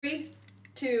3,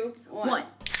 2, 1. One.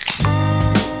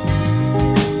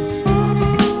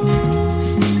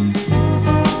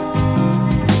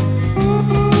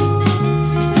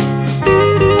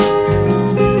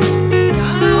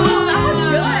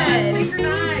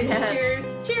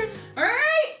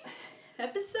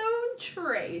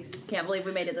 Can't believe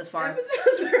we made it this far.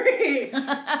 Episode 3.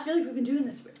 I feel like we've been doing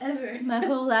this forever. My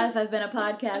whole life I've been a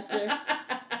podcaster.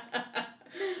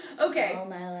 Okay. All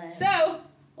my life. So,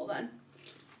 hold on.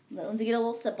 Let Lindsay get a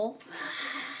little sipple.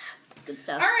 It's good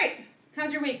stuff. All right.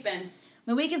 How's your week been?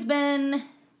 My week has been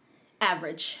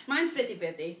average. Mine's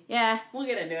 50-50. Yeah. We'll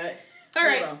get into it. All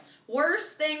right.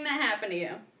 Worst thing that happened to you?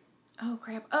 Oh,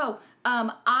 crap.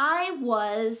 I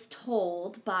was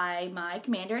told by my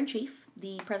commander-in-chief,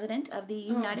 the President of the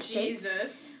United States,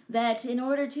 that in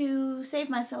order to save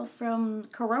myself from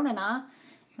corona,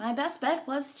 my best bet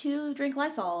was to drink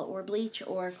Lysol or bleach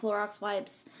or Clorox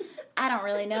wipes. I don't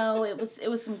really know. It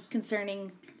was some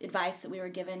concerning advice that we were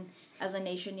given as a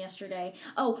nation yesterday.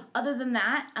 Oh, other than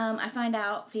that, I found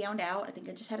out, I think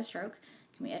I just had a stroke.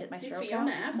 Can we edit my stroke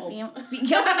Fiona out? Apple.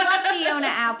 Fiona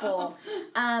Apple.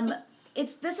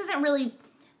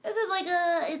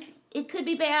 It could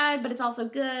be bad, but it's also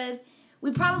good. We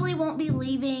probably won't be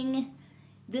leaving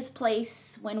this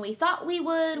place when we thought we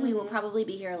would. Mm-hmm. We will probably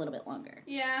be here a little bit longer.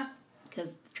 Yeah.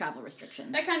 Because travel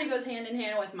restrictions. That kind of goes hand in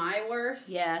hand with my worst.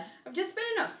 Yeah. I've just been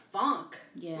in a funk.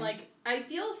 Yeah. Like, I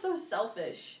feel so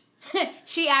selfish.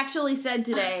 She actually said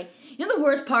today, you know the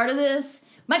worst part of this?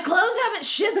 My clothes haven't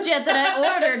shipped yet that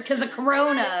I ordered because of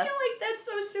corona. I feel like that's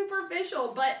so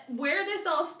superficial, but where this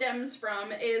all stems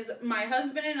from is my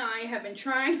husband and I have been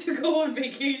trying to go on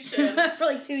vacation. For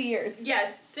like 2 years.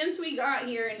 Yes, since we got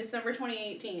here in December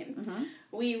 2018. Mm-hmm.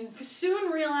 We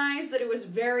soon realized that it was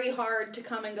very hard to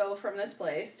come and go from this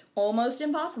place. Almost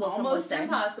impossible. Almost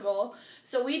impossible.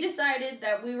 So we decided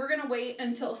that we were going to wait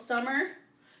until summer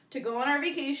to go on our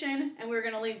vacation, and we were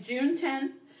going to leave June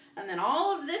 10th. And then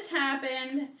all of this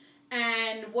happened,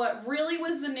 and what really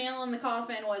was the nail in the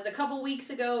coffin was a couple weeks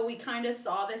ago, we kind of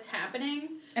saw this happening.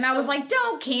 And I was like,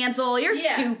 don't cancel, you're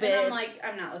stupid. And I'm like,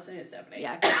 I'm not listening to Stephanie.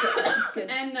 Yeah, good.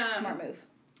 And, smart move.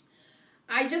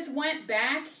 I just went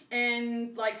back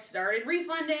and, started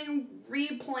refunding,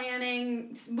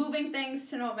 replanning, moving things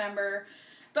to November.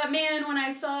 But, man, when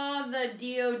I saw the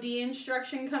DOD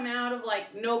instruction come out of,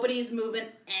 nobody's moving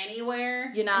anywhere.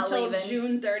 You're not until leaving.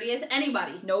 June 30th.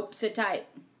 Anybody. Nope, sit tight.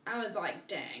 I was like,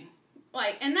 dang.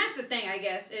 And that's the thing, I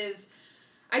guess, is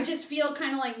I just feel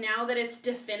kind of like now that it's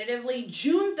definitively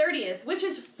June 30th, which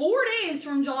is 4 days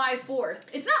from July 4th.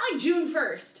 It's not like June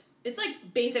 1st. It's,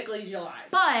 basically July.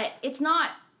 But it's not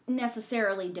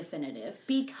necessarily definitive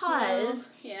because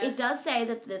it does say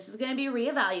that this is going to be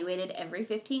reevaluated every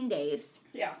 15 days.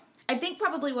 Yeah. I think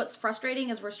probably what's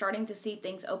frustrating is we're starting to see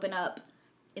things open up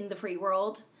in the free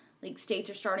world.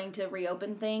 States are starting to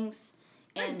reopen things.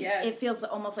 And it feels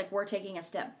almost like we're taking a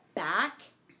step back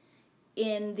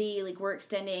in the, we're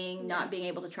extending not being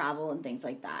able to travel and things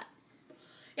like that.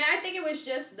 Yeah, I think it was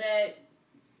just that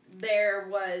there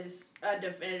was a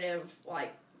definitive,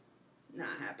 not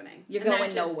happening. You're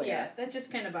going nowhere. Yeah, that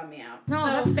just kind of bummed me out. No,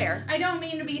 that's fair. I don't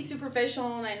mean to be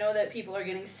superficial, and I know that people are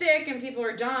getting sick, and people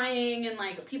are dying, and,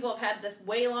 people have had this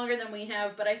way longer than we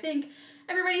have, but I think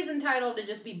everybody's entitled to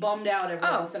just be bummed out every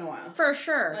once in a while. For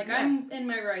sure. I'm in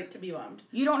my right to be bummed.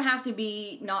 You don't have to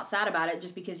be not sad about it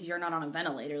just because you're not on a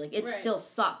ventilator. It still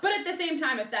sucks. But at the same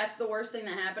time, if that's the worst thing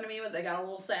that happened to me was I got a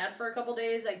little sad for a couple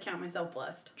days, I'd count myself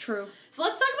blessed. True. So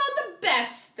let's talk about the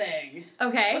best thing.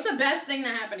 Okay. What's the best thing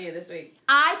that happened to you this week?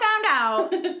 I found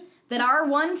out that our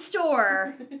one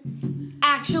store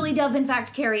actually does in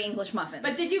fact carry English muffins.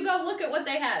 But did you go look at what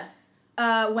they had?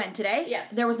 When? Today? Yes.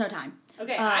 There was no time.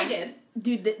 Okay, I did.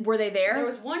 Dude, were they there? There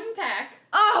was one pack.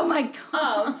 Oh my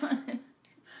god. Of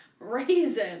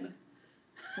raisin.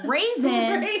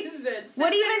 Raisin?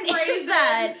 What even is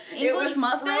that? English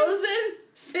muffins? Frozen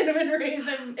cinnamon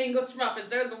raisin English muffins.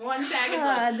 There was one package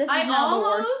left. This is not the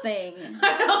worst thing.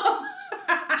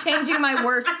 Changing my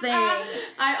worst thing.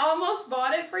 I almost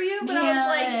bought it for you, but I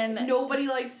was like, nobody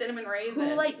likes cinnamon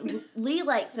raisin. Lee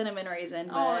likes cinnamon raisin.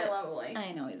 But I love Lee.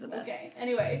 I know he's the best. Okay,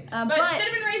 anyway. But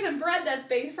cinnamon raisin bread that's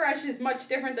baked fresh is much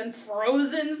different than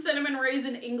frozen cinnamon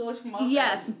raisin English muffins.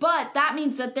 Yes, but that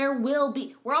means that there will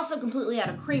be... We're also completely out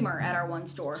of creamer at our one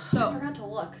store, so... I forgot to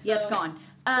look. Yeah, it's gone.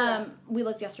 We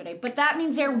looked yesterday. But that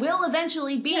means there will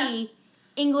eventually be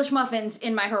English muffins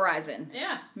in my horizon.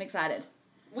 Yeah. I'm excited.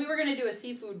 We were going to do a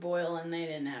seafood boil, and they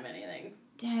didn't have anything.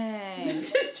 Dang.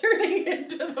 This is turning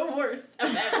into the worst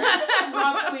of every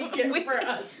rough weekend for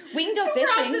us. We can go 2 fishing.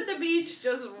 rounds at the beach,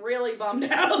 just really bummed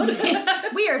out.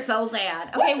 We are so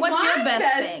sad. Okay, what's your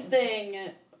best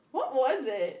thing? What was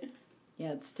it?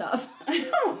 Yeah, it's tough. I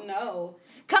don't know.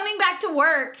 Coming back to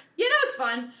work. Yeah, that was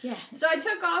fun. Yeah. So I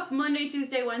took off Monday,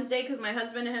 Tuesday, Wednesday because my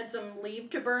husband had some leave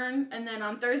to burn. And then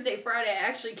on Thursday, Friday, I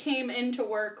actually came into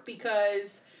work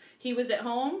because he was at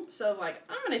home. So I was like,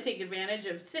 I'm going to take advantage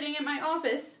of sitting in my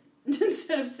office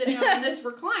instead of sitting on this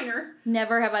recliner.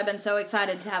 Never have I been so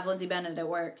excited to have Lindsay Bennett at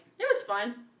work. It was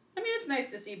fun. I mean, it's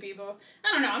nice to see people.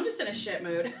 I don't know. I'm just in a shit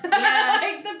mood. Yeah.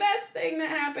 Like, the best thing that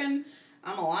happened,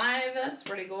 I'm alive. That's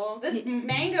pretty cool. This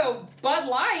mango Bud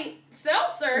Light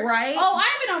seltzer. Right? Oh, I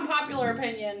have an unpopular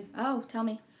opinion. Oh, tell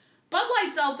me. Bud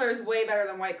Light seltzer is way better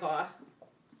than White Claw.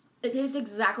 It tastes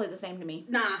exactly the same to me.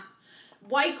 Nah.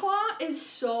 White Claw is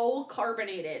so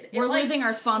carbonated. We're losing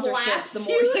our sponsorship the more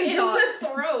you talk. In the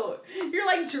throat. You're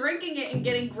like drinking it and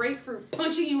getting grapefruit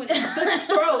punching you in the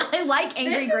throat. I like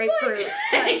angry grapefruit.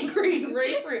 Angry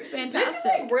grapefruit. It's fantastic.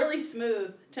 This is like really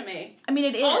smooth to me. I mean,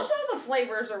 it is. Also, the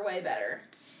flavors are way better.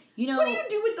 You know, what do you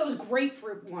do with those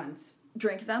grapefruit ones?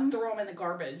 Drink them? Throw them in the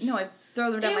garbage. No, I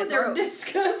throw them down my throat. They're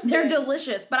disgusting. They're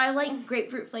delicious, but I like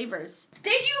grapefruit flavors.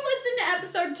 Did you listen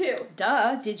to episode 2?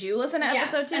 Duh. Did you listen to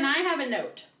episode 2? And I have a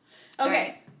note.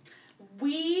 Okay.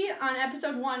 We, on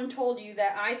episode 1, told you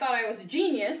that I thought I was a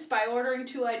genius by ordering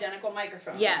 2 identical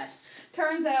microphones. Yes.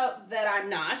 Turns out that I'm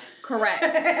not. Correct.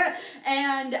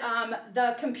 And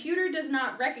the computer does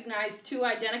not recognize 2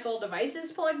 identical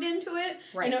devices plugged into it.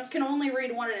 Right. And it can only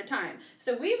read 1 at a time.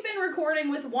 So we've been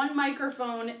recording with 1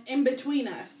 microphone in between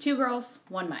us. 2 girls,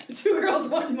 1 mic. 2 girls,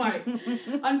 1 mic.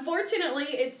 Unfortunately,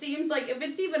 it seems like if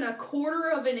it's even a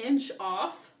quarter of an inch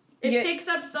off, it picks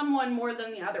up someone more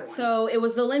than the other one. So it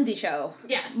was the Lindsay show.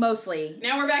 Yes. Mostly.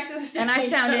 Now we're back to the Stephanie And I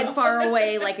sounded show. far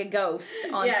away like a ghost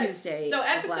on Tuesday. So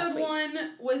episode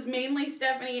 1 was mainly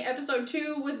Stephanie. Episode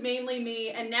 2 was mainly me.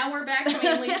 And now we're back to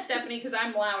mainly Stephanie because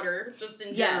I'm louder, just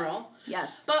in general.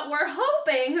 Yes. But we're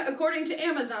hoping, according to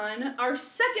Amazon, our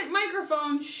second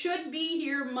microphone should be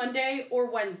here Monday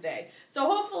or Wednesday. So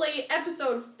hopefully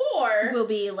episode 4 will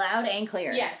be loud and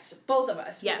clear. Yes, both of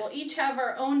us. Yes. We will each have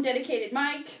our own dedicated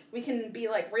mic. We can be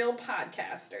like real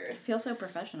podcasters. I feel so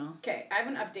professional. Okay, I have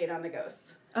an update on the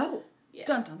ghosts. Oh. Yeah.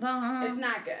 Dun dun dun. It's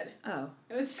not good. Oh.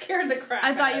 It scared the crap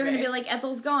I thought you were out going of to be me. like,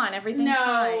 Ethel's gone. Everything's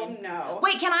fine. No.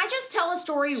 Wait, can I just tell a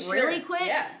story really quick?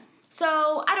 Yeah.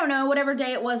 So, I don't know, whatever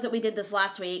day it was that we did this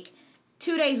last week.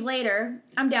 2 days later,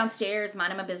 I'm downstairs,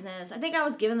 minding my business. I think I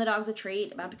was giving the dogs a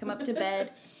treat, about to come up to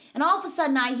bed. And all of a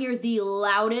sudden, I hear the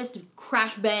loudest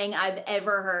crash bang I've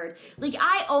ever heard. Like,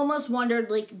 I almost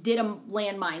wondered, like, did a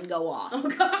landmine go off? Oh,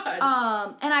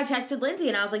 God. And I texted Lindsay,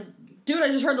 and I was like, dude, I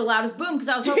just heard the loudest boom, because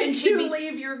I was hoping she'd be... Did you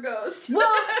leave your ghost?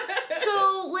 Well,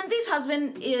 so Lindsay's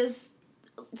husband is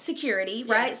security,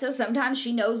 right? Yes. So sometimes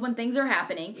she knows when things are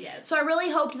happening. Yes. So I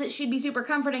really hoped that she'd be super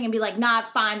comforting and be like, nah, it's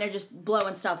fine, they're just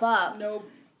blowing stuff up. Nope.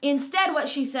 Instead, what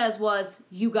she says was,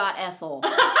 you got Ethel.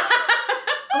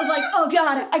 I was like, oh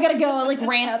God, I gotta go. I like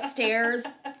ran upstairs.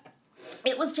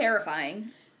 It was terrifying.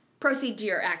 Proceed to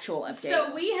your actual update.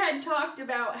 So we had talked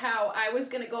about how I was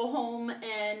going to go home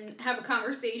and have a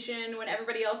conversation when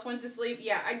everybody else went to sleep.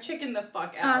 Yeah, I chickened the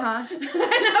fuck out. And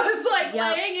I was like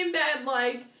laying in bed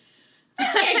like, I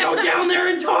can't go down there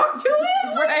and talk to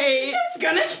it. Like, right. It's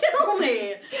going to kill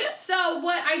me. So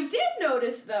what I did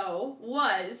notice though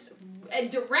was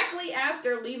directly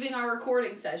after leaving our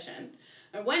recording session,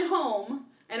 I went home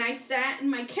and I sat in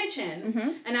my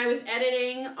kitchen and I was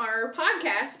editing our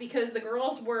podcast because the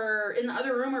girls were in the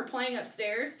other room or playing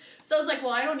upstairs. So I was like,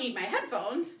 well, I don't need my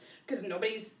headphones because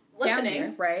nobody's listening. Down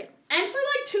here, right. And for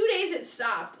like 2 days it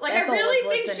stopped. Like Ethel I really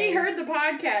was think listening. she heard the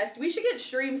podcast. We should get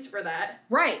streams for that.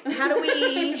 Right. How do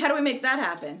we make that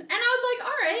happen? And I was like,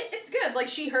 all right, it's good. Like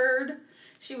she heard.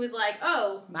 She was like,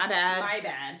 oh, my bad. My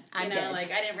bad. I'm dead.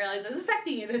 Like I didn't realize it was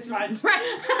affecting you this much.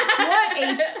 Right. What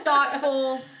a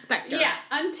thoughtful specter. Yeah.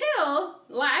 Until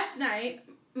last night,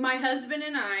 my husband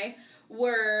and I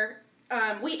were,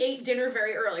 we ate dinner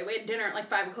very early. We had dinner at like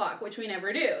 5 o'clock, which we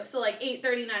never do. So like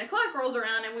 8:30, 9 o'clock rolls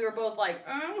around and we were both like,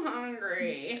 I'm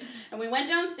hungry. And we went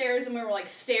downstairs and we were like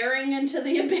staring into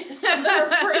the abyss of the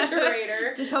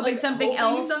refrigerator. Just hoping like, something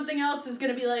else is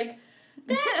going to be like,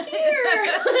 back here.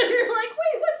 And you're like,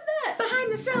 wait, what's that?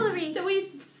 behind the celery. So we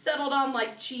settled on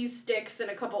like cheese sticks and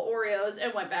a couple Oreos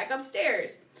and went back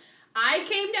upstairs. I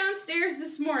came downstairs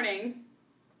this morning.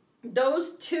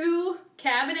 Those 2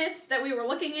 cabinets that we were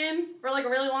looking in for like a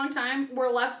really long time were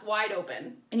left wide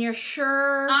open. And you're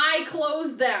sure? I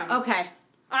closed them. Okay.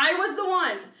 I was the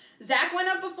one. Zach went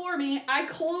up before me. I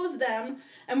closed them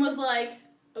and was like,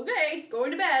 okay, going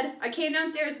to bed. I came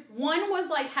downstairs. One was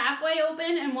like halfway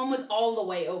open and one was all the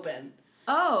way open.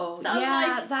 Oh, So I was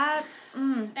yeah, like, that's...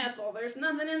 Ethel, there's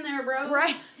nothing in there, bro.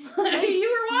 Right. You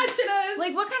were watching us.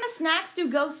 Like, what kind of snacks do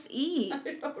ghosts eat? I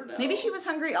don't know. Maybe she was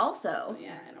hungry also.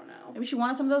 Yeah, I don't know. Maybe she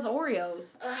wanted some of those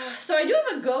Oreos. So I do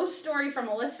have a ghost story from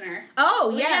a listener.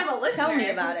 Oh, We yes. have a listener Tell me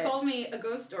about who it. told me a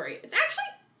ghost story. It's actually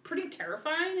pretty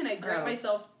terrifying, and I grant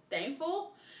myself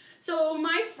thankful. So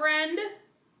my friend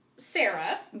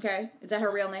Sarah. Okay. Is that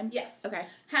her real name? Yes. Okay.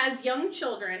 Has young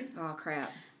children. Oh,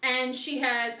 crap. And she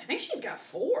has, I think she's got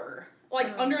 4.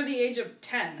 Like, under the age of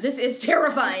 10. This is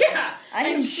terrifying. Yeah.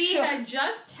 And she had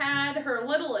just had her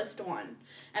littlest one.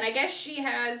 And I guess she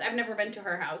has, I've never been to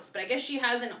her house, but I guess she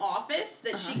has an office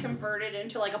that she converted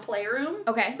into like a playroom.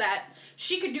 Okay. That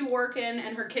she could do work in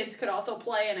and her kids could also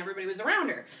play and everybody was around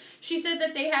her. She said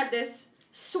that they had this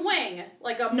swing,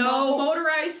 like a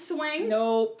motorized swing.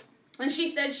 Nope. And she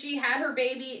said she had her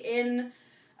baby in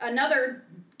another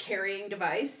carrying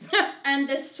device. And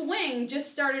this swing just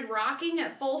started rocking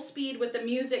at full speed with the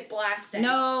music blasting.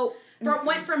 No.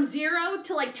 Went from 0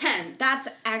 to like 10. That's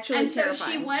actually terrifying. And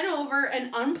so she went over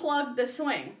and unplugged the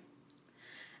swing.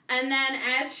 And then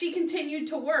as she continued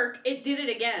to work, it did it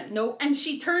again. Nope. And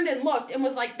she turned and looked and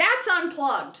was like, that's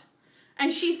unplugged.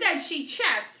 And she said she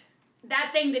checked. That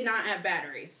thing did not have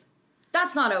batteries.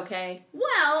 That's not okay.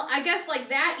 Well, I guess like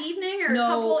that evening or a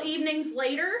couple evenings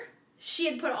later, she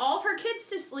had put all of her kids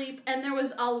to sleep and there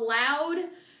was a loud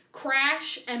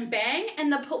crash and bang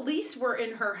and the police were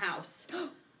in her house.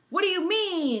 What do you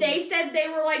mean? They said they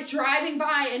were, like, driving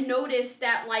by and noticed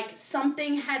that, like,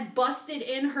 something had busted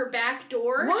in her back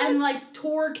door and, like,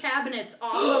 tore cabinets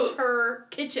off of her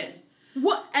kitchen.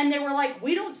 What? And they were like,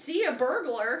 we don't see a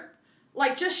burglar.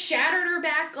 Like, just shattered her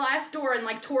back glass door and,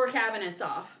 like, tore cabinets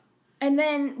off. And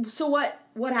then, so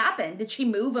what happened? Did she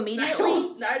move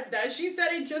immediately? That she said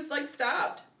it just, like,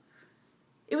 stopped.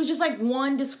 It was just, like,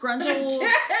 one disgruntled...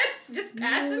 Yes, just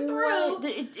passing through.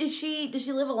 Does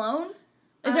she live alone?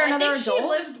 Is there another adult? She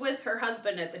lived with her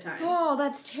husband at the time. Oh,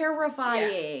 that's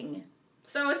terrifying. Yeah.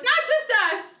 So it's not just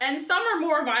us, and some are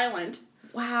more violent.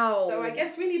 Wow. So I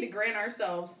guess we need to grant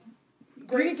ourselves.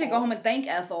 We need to go home and thank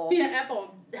Ethel. Yeah,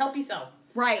 Ethel, help yourself.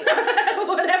 Right.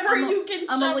 Whatever you can.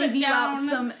 I'm gonna leave you out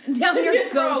down your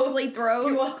ghostly throat.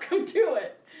 You're welcome to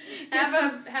it.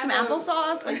 Have some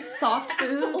applesauce, like soft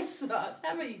food. Applesauce.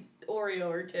 Have a Oreo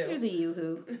or 2. Here's a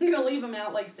yoo-hoo. I'm gonna leave them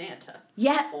out like Santa.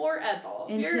 Yeah. For Ethel.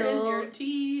 Here is your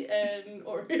tea and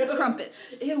Oreos.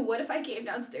 Crumpets. Ew, what if I came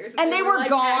downstairs and they were like,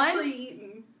 gone? Actually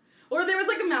eaten? Or there was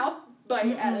like a mouth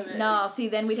bite out of it. No, see,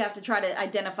 then we'd have to try to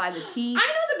identify the teeth. I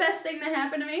know the best thing that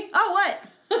happened to me. Oh,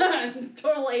 what?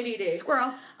 Total ADD.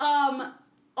 Squirrel.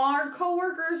 Our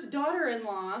coworker's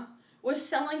daughter-in-law was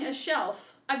selling a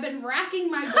shelf. I've been racking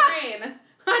my brain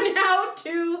on how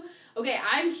to... Okay,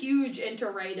 I'm huge into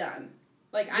Ray Dunn.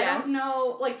 Like, I don't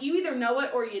know... Like, you either know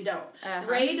it or you don't.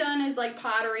 Ray Dunn is, like,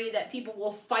 pottery that people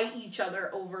will fight each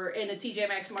other over in a TJ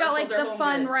Maxx, Marshalls, got, like, or the Home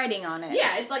fun Goods. writing on it.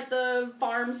 Yeah, it's, like, the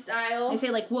farm style. They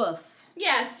say, like, woof.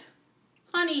 Yes.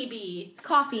 Honeybee.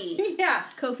 Coffee. Yeah.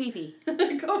 Kofifi.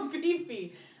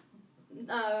 Kofifi.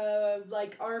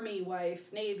 Like, army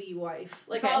wife, navy wife.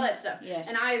 Like, all that stuff. Yeah.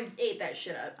 And I ate that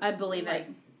shit up. I believe it.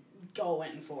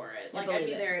 Going for it. Like, I'd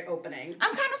be there at opening.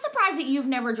 I'm kind of surprised that you've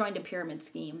never joined a pyramid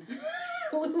scheme.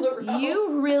 LuLaRoe.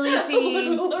 You really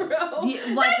seem...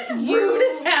 LuLaRoe. Like, that's rude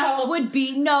as hell. Would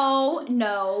be...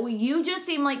 No. You just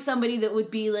seem like somebody that would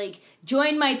be like,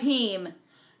 join my team.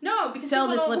 No, because sell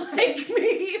people this don't lipstick. Like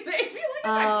me. They'd be like,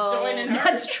 I'm joining her.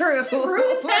 That's true. She's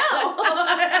rude as hell.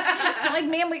 Like,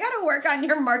 man, we gotta work on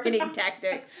your marketing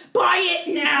tactics. Buy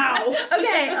it now.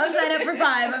 Okay, I'll sign up for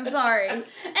 5. I'm sorry.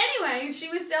 Anyway, she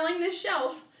was selling this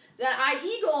shelf that I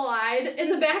eagle-eyed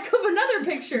in the back of another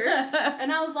picture.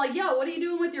 And I was like, yo, what are you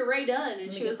doing with your Ray Dunn?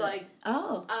 And she was like,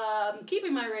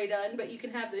 keeping my Ray Dunn, but you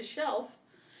can have this shelf.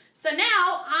 So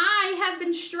now I have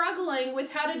been struggling with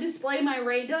how to display my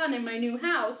Ray Dunn in my new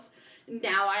house.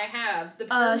 Now I have the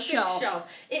perfect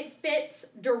shelf. It fits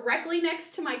directly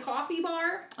next to my coffee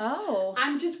bar. Oh.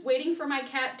 I'm just waiting for my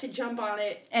cat to jump on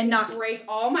it and not break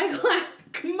all my glass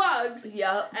mugs.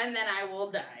 Yep. And then I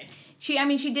will die.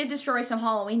 She did destroy some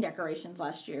Halloween decorations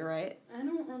last year, right? I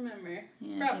don't remember.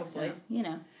 Yeah, probably. So. You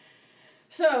know.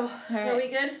 So, are we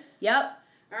good? Yep.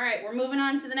 All right, we're moving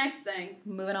on to the next thing.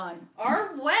 Moving on.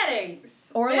 Our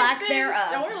weddings. Or lack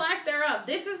thereof. Or lack thereof.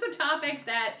 This is a topic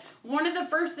that one of the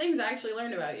first things I actually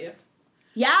learned about you.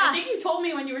 Yeah. I think you told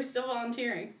me when you were still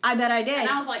volunteering. I bet I did. And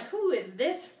I was like, who is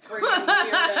this freaking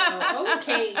weirdo?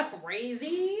 Okay,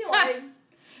 crazy. Like.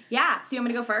 Yeah, so you want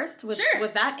me to go first with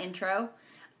that intro?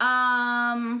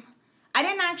 I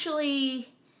didn't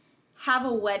actually have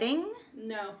a wedding.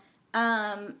 No.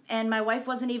 And my wife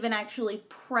wasn't even actually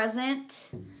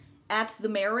present at the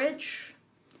marriage.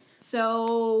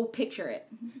 So, picture it.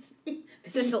 This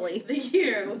Sicily. The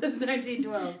year was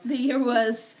 1912. The year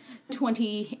was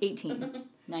 2018.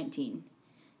 19.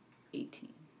 18.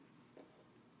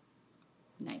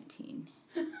 19.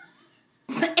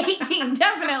 18,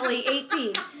 definitely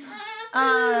 18.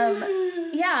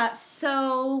 Yeah,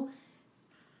 so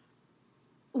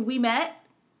we met.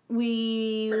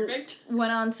 We Perfect.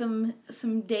 went on some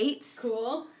dates.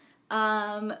 Cool.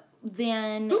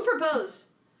 Then who proposed?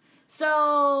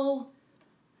 So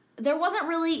there wasn't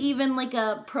really even like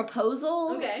a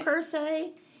proposal per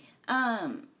se.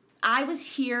 I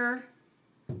was here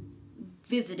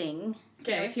visiting.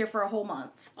 Okay. I was here for a whole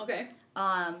month. Okay.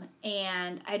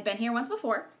 And I'd been here once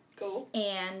before. Cool.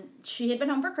 And she had been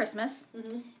home for Christmas.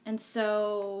 Mm-hmm. And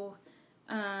so,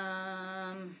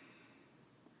 I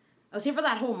was here for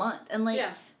that whole month. And, like,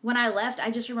 when I left,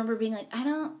 I just remember being like, I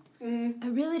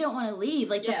really don't want to leave.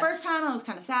 Like, the first time I was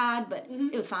kind of sad, but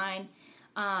it was fine.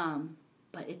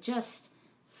 But it just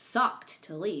sucked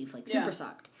to leave. Like, super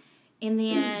sucked. And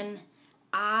then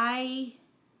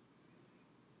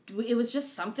it was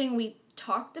just something we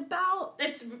talked about.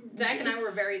 Zach and I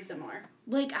were very similar.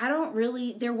 Like,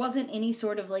 there wasn't any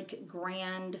sort of, like,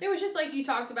 grand... It was just, like, you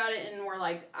talked about it and we're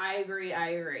like, I agree. Yeah,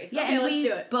 okay, and let's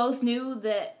do it. Both knew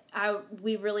that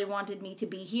we really wanted me to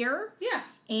be here. Yeah.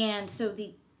 And so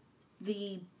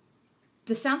this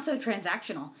sounds so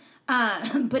transactional.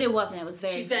 But it wasn't. It was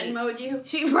very... She Venmo'd you?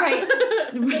 Right.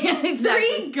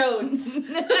 Exactly. 3 goats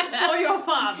for your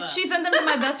father. She sent them to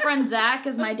my best friend Zach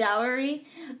as my dowry.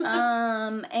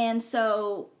 And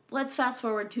so let's fast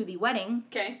forward to the wedding.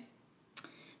 Okay.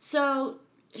 So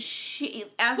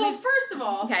first of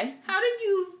all, how did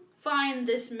you find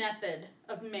this method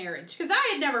of marriage? Because I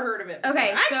had never heard of it before.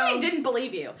 Okay, I actually didn't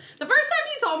believe you. The first time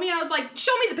you told me, I was like,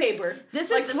 show me the paper. This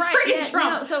like is the right. Friggin'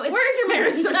 Trump. No, so where's your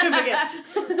marriage certificate?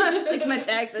 Like my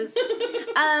taxes.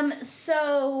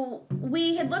 So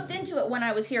we had looked into it when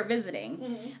I was here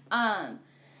visiting. Mm-hmm.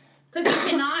 Because you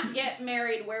cannot get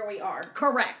married where we are.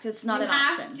 Correct. It's not an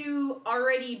option. You have to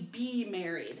already be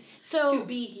married to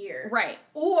be here. Right.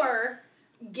 Or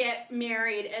get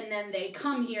married and then they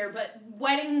come here, but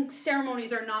wedding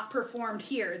ceremonies are not performed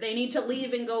here. They need to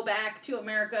leave and go back to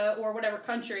America or whatever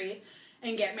country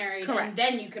and get married. Correct. And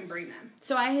then you can bring them.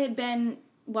 So I had been,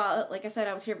 like I said,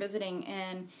 I was here visiting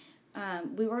and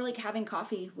we were like having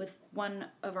coffee with one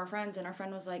of our friends and our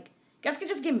friend was like, guys could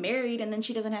just get married and then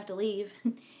she doesn't have to leave.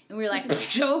 And we were like,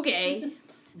 okay.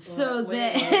 So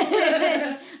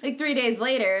then, like 3 days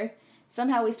later,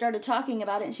 somehow we started talking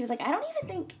about it and she was like, I don't even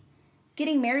think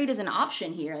getting married is an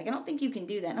option here. Like, I don't think you can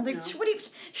do that. And I was like, what do you,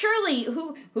 surely,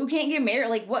 who can't get married?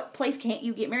 Like, what place can't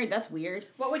you get married? That's weird.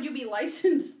 What would you be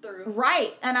licensed through?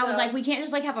 Right. And I was like, we can't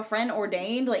just, like, have a friend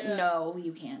ordained? Like, no,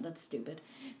 you can't. That's stupid.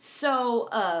 So,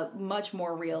 much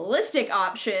more realistic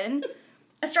option,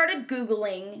 I started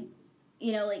Googling,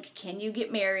 like, can you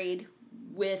get married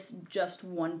with just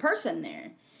one person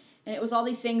there? And it was all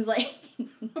these things like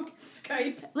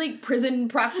Skype. Like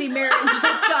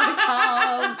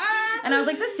prisonproxymarriages.com. And I was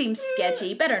like, this seems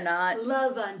sketchy. Better not.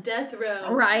 Love on death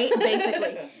row. Right,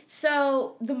 basically.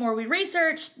 So the more we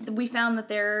researched, we found that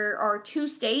there are 2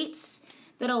 states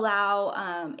that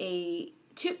allow 3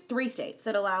 states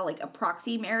that allow like a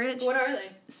proxy marriage. What are they?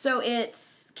 So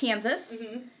it's Kansas,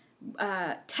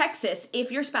 Texas,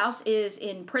 if your spouse is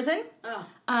in prison,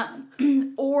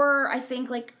 or I think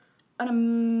like a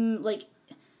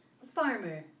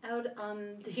farmer out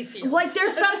on the field. Like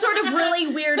there's some sort of really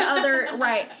weird other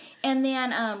right, and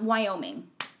then Wyoming.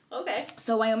 Okay.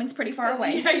 So Wyoming's pretty far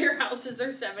away. Yeah, your houses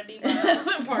are 70 miles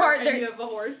apart and you have a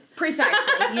horse.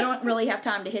 Precisely. You don't really have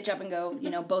time to hitch up and go,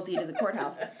 both of you to the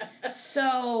courthouse.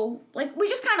 So, like, we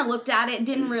just kind of looked at it,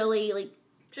 didn't really, like...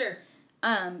 Sure.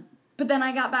 But then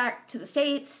I got back to the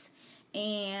States,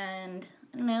 and,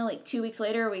 I don't know, like, 2 weeks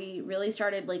later, we really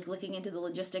started, like, looking into the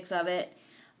logistics of it.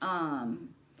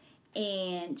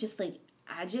 And just, like,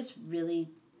 I just really...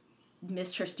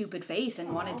 missed her stupid face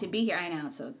and wanted to be here. I know,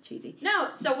 it's so cheesy. No,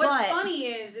 so what's funny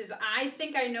is I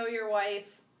think I know your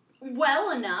wife well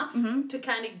enough to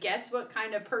kind of guess what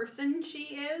kind of person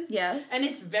she is. Yes. And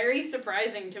it's very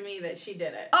surprising to me that she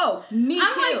did it. Oh, me too.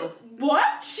 I'm like,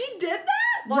 what? She did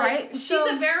that? Like, right. She's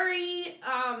a very,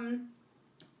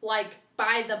 like,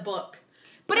 by the book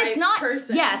but it's not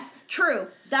person. Yes, true.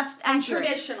 That's accurate.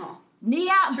 Traditional.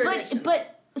 Yeah,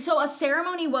 but so a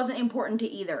ceremony wasn't important to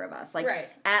either of us, like,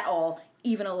 at all,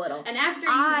 even a little. And after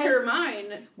you hear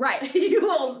mine, you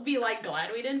will be, like,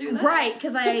 glad we didn't do that. Right,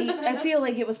 because I feel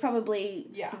like it was probably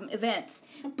some events.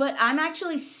 But I'm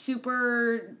actually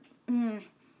super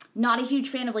not a huge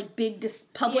fan of, like, big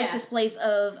public displays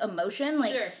of emotion.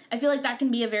 Like, I feel like that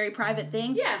can be a very private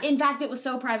thing. Yeah. In fact, it was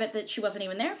so private that she wasn't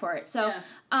even there for it. So,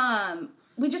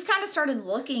 we just kind of started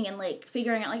looking and, like,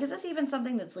 figuring out, like, is this even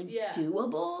something that's, like,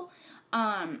 doable?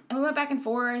 And we went back and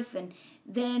forth, and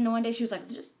then one day she was like,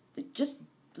 just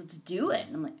let's do it.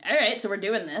 And I'm like, all right, so we're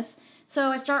doing this.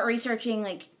 So I start researching,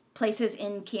 like, places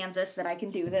in Kansas that I can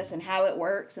do this and how it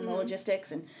works and the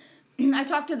logistics. And I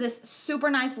talked to this super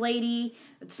nice lady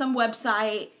at some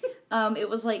website. It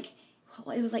was like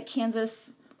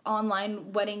Kansas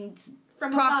online weddings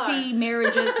from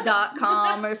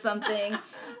proxymarriages.com or something.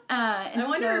 I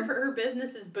wonder if her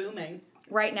business is booming.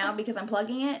 Right now because I'm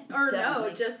plugging it? Or definitely.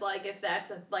 No, just like if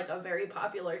that's a very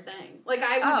popular thing. Like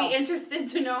I would be interested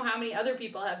to know how many other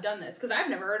people have done this because I've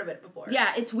never heard of it before.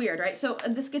 Yeah, it's weird, right? So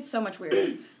this gets so much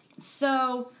weirder.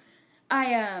 So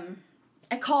I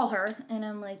call her and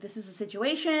I'm like, this is the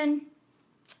situation.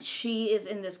 She is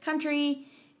in this country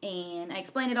and I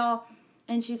explain it all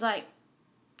and she's like,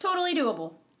 totally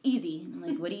doable. Easy. And I'm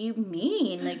like, what do you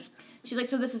mean? Like, she's like,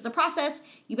 so this is the process.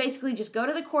 You basically just go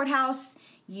to the courthouse,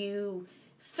 you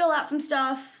fill out some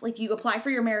stuff, like you apply for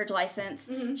your marriage license.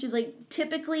 Mm-hmm. She's like,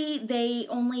 typically they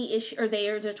only issue, or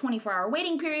there's a 24-hour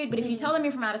waiting period, but if you tell them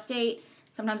you're from out of state,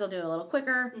 sometimes they'll do it a little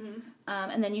quicker. Mm-hmm.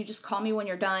 And then you just call me when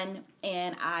you're done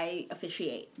and I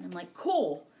officiate. And I'm like,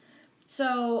 cool.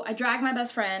 So I drag my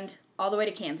best friend all the way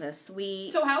to Kansas.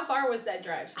 So how far was that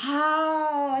drive?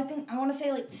 I want to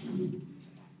say like...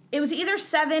 It was either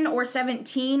 7 or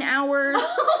 17 hours.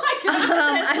 Oh my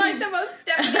god, that's like the most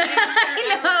Stephanie answer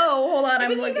I know. Hold on,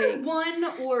 I'm looking. It was either 1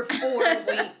 or 4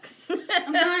 weeks.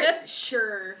 I'm not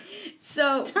sure.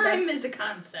 So time is a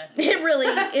concept. It really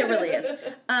is.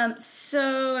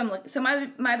 So I'm looking. So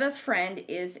my best friend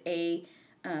is a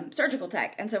surgical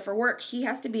tech, and so for work he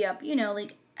has to be up.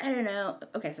 Like I don't know.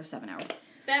 Okay, so 7 hours.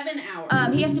 7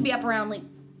 hours. He has to be up around like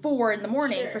 4 in the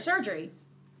morning for surgery.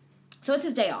 So it's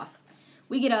his day off.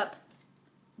 We get up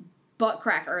butt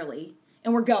crack early,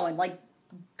 and we're going, like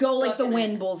the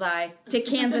wind bullseye. To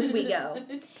Kansas we go.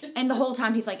 And the whole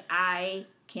time he's like, I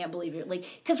can't believe it. Like,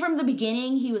 because from the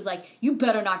beginning he was like, you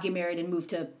better not get married and move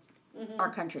to our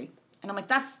country. And I'm like,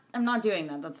 I'm not doing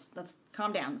that. That's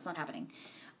calm down. That's not happening.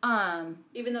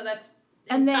 Even though that's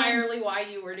entirely why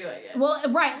you were doing it. Well,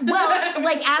 right. Well,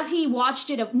 like, as he watched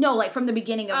it, from the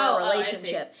beginning of our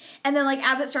relationship. And then, like,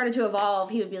 as it started to evolve,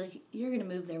 he would be like, you're going to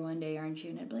move there one day, aren't you?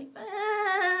 And I'd be like,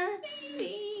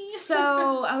 maybe.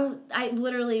 So, I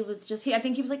literally was just, I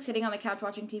think he was, like, sitting on the couch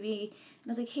watching TV. And I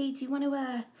was like, hey, do you want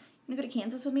to go to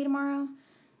Kansas with me tomorrow?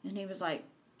 And he was like,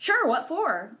 sure, what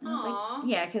for? And I was like,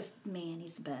 yeah, because, man,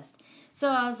 he's the best. So,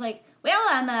 I was like, well,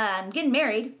 I'm getting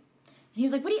married. And he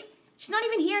was like, what do you... She's not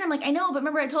even here. And I'm like, I know, but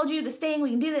remember I told you this thing,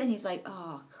 we can do that. And he's like,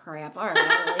 oh, crap. All right.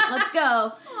 Like, let's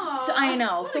go. Aww, so I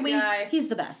know. So he's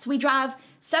the best. We drive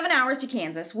 7 hours to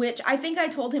Kansas, which I think I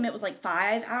told him it was like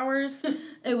 5 hours.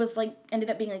 It was like, ended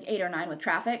up being like 8 or 9 with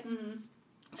traffic. Mm-hmm.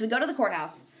 So we go to the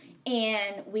courthouse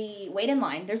and we wait in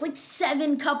line. There's like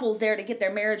 7 couples there to get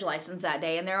their marriage license that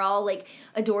day. And they're all like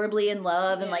adorably in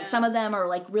love. And like some of them are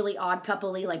like really odd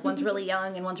couple-y. Like one's really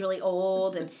young and one's really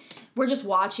old. And we're just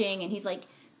watching. And he's like,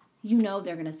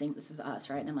 they're going to think this is us,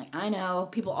 right? And I'm like, I know.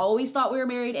 People always thought we were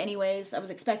married anyways. I was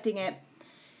expecting it.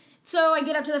 So I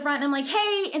get up to the front and I'm like,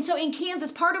 hey. And so in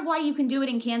Kansas, part of why you can do it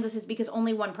in Kansas is because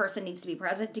only one person needs to be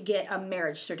present to get a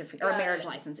marriage certificate or a marriage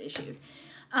license issued.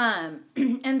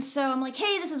 And so I'm like,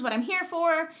 hey, this is what I'm here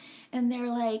for. And they're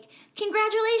like,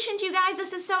 congratulations, you guys.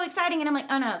 This is so exciting. And I'm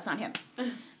like, oh, no, it's not him.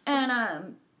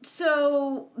 And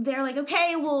so they're like,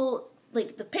 okay, well,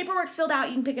 like the paperwork's filled out.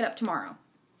 You can pick it up tomorrow.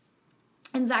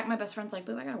 And Zach, my best friend's like,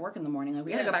 boo, I gotta work in the morning. Like,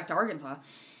 we gotta go back to Arkansas.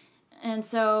 And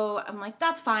so I'm like,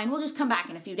 that's fine. We'll just come back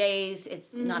in a few days.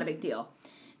 It's not a big deal.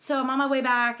 So I'm on my way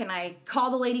back, and I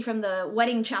call the lady from the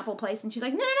wedding chapel place, and she's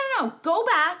like, no. Go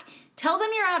back. Tell them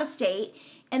you're out of state,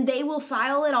 and they will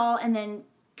file it all, and then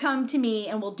come to me,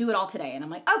 and we'll do it all today. And I'm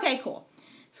like, okay, cool.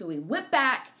 So we whip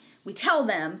back. We tell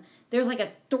them. There's like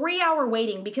a 3-hour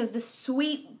waiting because the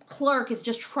sweet clerk is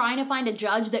just trying to find a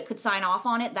judge that could sign off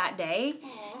on it that day.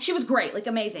 Aww. She was great, like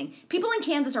amazing. People in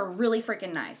Kansas are really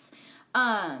freaking nice.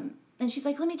 And she's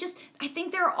like, I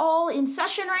think they're all in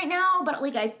session right now, but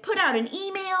like I put out an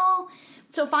email.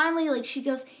 So finally, like she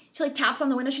like taps on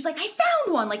the window. She's like, I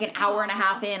found one, like an hour and a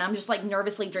half in. I'm just like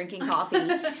nervously drinking coffee.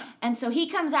 And so he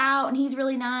comes out and he's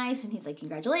really nice. And he's like,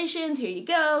 congratulations, here you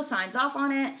go, signs off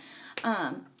on it.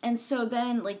 And so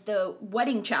then, like, the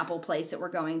wedding chapel place that we're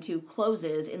going to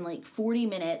closes in, like, 40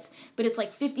 minutes, but it's,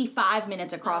 like, 55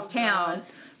 minutes across town. God.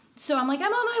 So I'm like,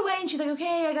 I'm on my way, and she's like,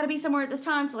 okay, I gotta be somewhere at this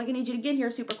time, so, like, I need you to get here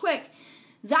super quick.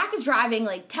 Zach is driving,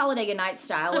 like, Talladega Nights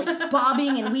style, like,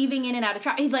 bobbing and weaving in and out of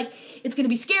traffic. He's like, it's gonna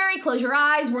be scary, close your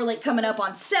eyes, we're, like, coming up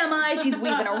on semis, he's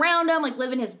weaving around them, like,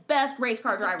 living his best race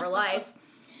car driver life.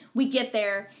 We get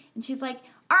there, And she's like,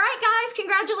 all right, guys,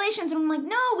 congratulations. And I'm like,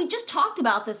 no, we just talked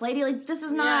about this, lady. Like, this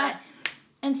is not... Yeah.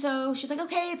 And so she's like,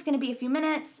 okay, it's going to be a few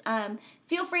minutes.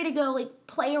 Feel free to go, like,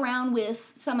 play around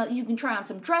with you can try on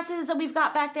some dresses that we've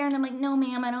got back there. And I'm like, no,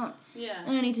 ma'am, I don't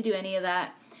need to do any of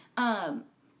that.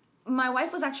 My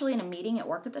wife was actually in a meeting at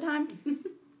work at the time.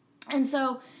 And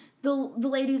so the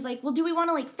lady's like, well, do we want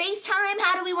to, like, FaceTime?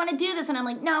 How do we want to do this? And I'm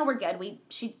like, no, we're good.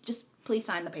 She just please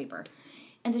sign the paper.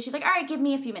 And so she's like, all right, give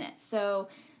me a few minutes. So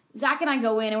Zach and I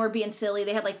go in and we're being silly.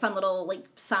 They had like fun little like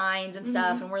signs and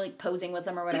stuff and we're like posing with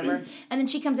them or whatever. And then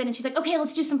she comes in and she's like, okay,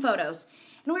 let's do some photos.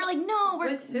 And we're like, no,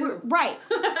 we're right.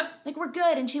 Like, we're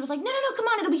good. And she was like, no, come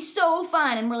on, it'll be so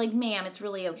fun. And we're like, ma'am, it's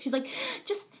really okay. She's like,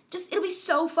 just, it'll be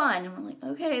so fun. And we're like,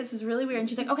 okay, this is really weird. And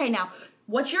she's like, okay, now,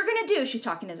 what you're going to do, she's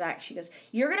talking to Zach, she goes,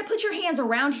 you're going to put your hands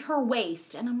around her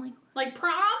waist. And I'm like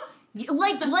prom?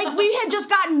 Like we had just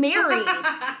gotten married.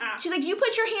 She's like, you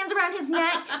put your hands around his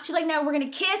neck. She's like, no, we're gonna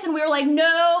kiss. And we were like,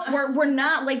 no, we're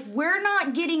not. Like, we're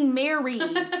not getting married.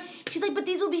 She's like, but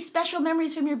these will be special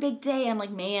memories from your big day. I'm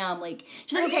like, ma'am, like,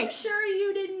 she's like, okay. Are you sure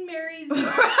you didn't marry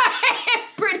Zach? I'm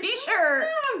pretty sure. Now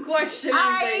I'm questioning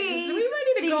things. We might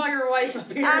need to call your wife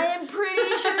up here. I am pretty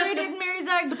sure I didn't marry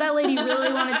Zach, but that lady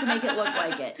really wanted to make it look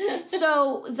like it.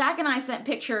 So Zach and I sent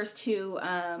pictures to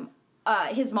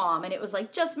his mom, and it was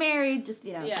like, just married, just,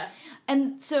 you know. Yeah.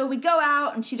 And so we go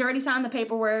out, and she's already signed the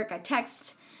paperwork. I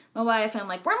text my wife, and I'm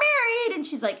like, we're married, and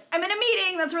she's like, I'm in a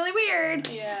meeting, that's really weird.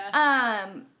 Yeah.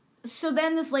 So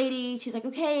then this lady, she's like,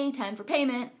 okay, time for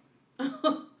payment.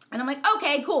 And I'm like,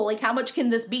 okay, cool, like, how much can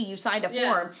this be? You signed a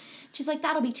form. She's like,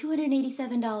 that'll be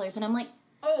 $287, and I'm like,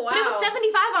 oh, wow. But it was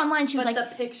 $75 online. She was like... the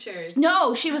pictures.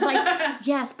 No, she was like,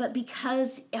 yes, but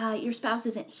because your spouse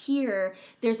isn't here,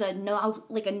 there's a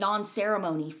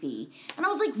non-ceremony fee. And I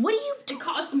was like, what do you... It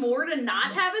costs more to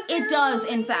not have a ceremony? It does,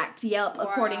 in fact. Yep, wow.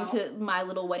 According to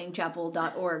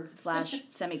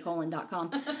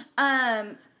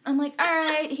mylittleweddingchapel.org/semicolon.com. I'm like, all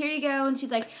right, here you go. And she's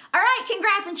like, all right,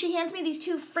 congrats. And she hands me these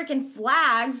 2 freaking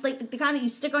flags, like the kind that you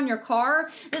stick on your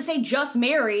car that say just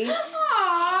married.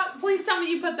 Aw, please tell me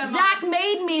you put them Zach on.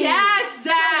 made me. Yes,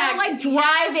 Zach. So we're like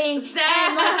driving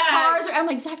and like cars are, I'm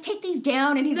like, Zach, take these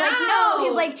down. And he's like, no.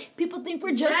 He's like, people think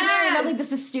we're just married. And I was like,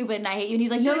 this is stupid and I hate you. And he's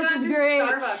like, no, this is great.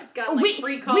 Starbucks got like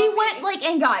free coffee. We went like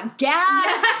and got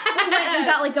gas. We went and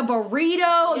got like a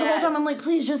burrito. The whole time I'm like,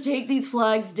 please just take these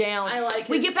flags down. I like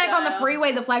We get back on the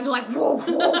freeway, the flags are like, whoa,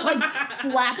 whoa, like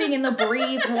flapping in the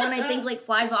breeze. One, I think, like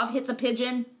flies off, hits a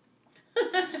pigeon.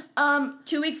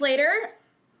 2 weeks later,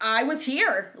 I was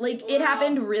here. Like, it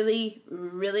happened really,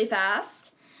 really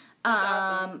fast. That's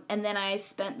awesome. And then I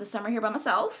spent the summer here by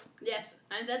myself. Yes,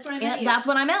 and that's when I met you. That's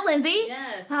when I met Lindsay.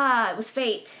 Yes. It was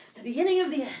fate. The beginning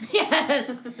of the end. Yes,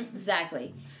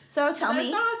 exactly. So tell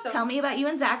me about you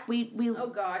and Zach. We. Oh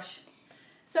gosh.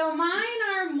 So mine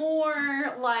are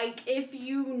more like, if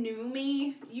you knew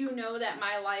me, you know that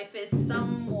my life is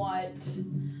somewhat,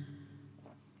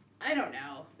 I don't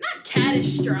know, not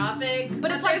catastrophic.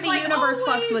 But it's like the universe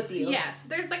always, fucks with you. Yes,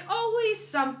 there's like always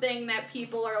something that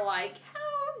people are like,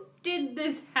 how did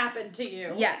this happen to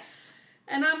you? Yes.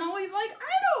 And I'm always like,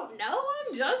 I don't know,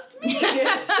 I'm just me.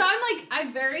 So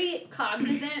I'm very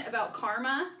cognizant about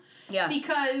karma. Yeah.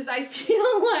 Because I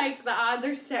feel like the odds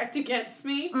are stacked against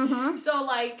me. Mm-hmm. So,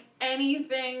 like,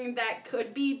 anything that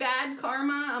could be bad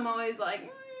karma, I'm always like,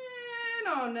 I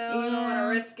don't know. I don't want to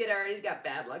risk it. I already got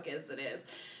bad luck as it is.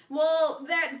 Well,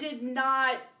 that did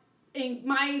not...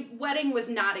 My wedding was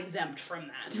not exempt from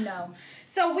that. No.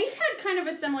 So, we had kind of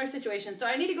a similar situation. So,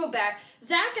 I need to go back.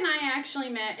 Zach and I actually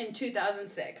met in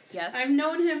 2006. Yes. I've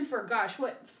known him for,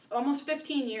 almost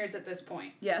 15 years at this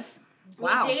point. Yes.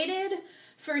 Wow. We dated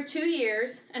for 2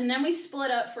 years, and then we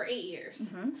split up for 8 years.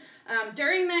 Mm-hmm.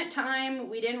 During that time,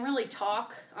 we didn't really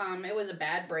talk. It was a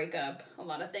bad breakup. A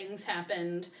lot of things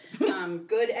happened,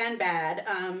 good and bad.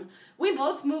 We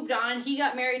both moved on. He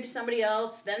got married to somebody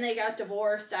else. Then they got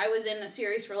divorced. I was in a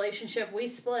serious relationship. We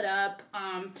split up.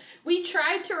 We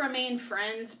tried to remain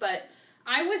friends, but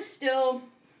I was still,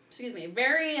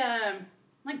 very,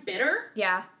 bitter.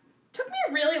 Yeah. Took me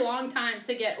a really long time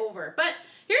to get over. But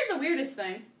here's the weirdest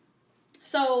thing.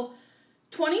 So,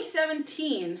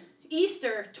 2017,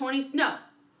 Easter,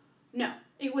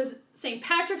 it was St.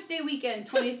 Patrick's Day weekend,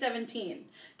 2017,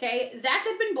 okay? Zach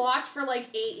had been blocked for,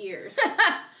 8 years.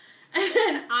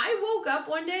 And I woke up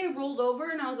one day, rolled over,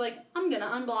 and I was like, I'm gonna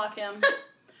unblock him.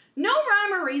 No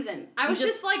rhyme or reason. I was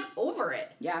just over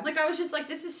it. Yeah. I was just like,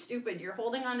 this is stupid. You're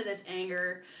holding on to this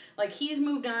anger. He's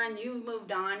moved on, you've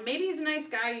moved on. Maybe he's a nice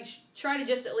guy. You should try to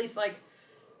just at least,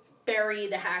 bury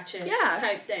the hatchet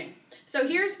type thing. So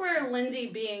here's where Lindsay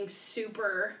being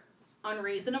super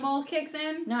unreasonable kicks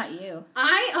in. Not you.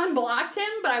 I unblocked him,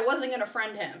 but I wasn't going to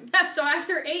friend him. So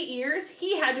after 8 years,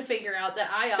 he had to figure out that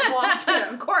I unblocked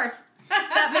him. Of course.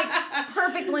 That makes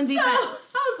perfect Lindsay sense.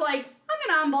 I was like,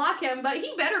 I'm going to unblock him, but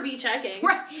he better be checking.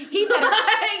 Right. He better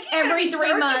every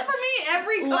 3 months. For me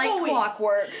every couple like weeks.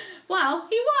 Clockwork. Well,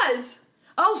 he was.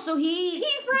 Oh, so he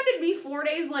friended me 4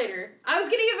 days later. I was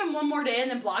going to give him one more day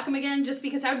and then block him again just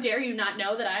because how dare you not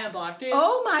know that I unblocked him?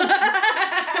 Oh my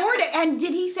God. 4 days. And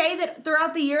did he say that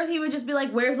throughout the years he would just be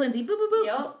like, where's Lindsay? Boop, boop, boop.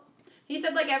 Yep. He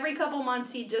said like every couple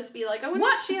months he'd just be like, I wonder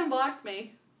if she unblocked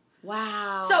me.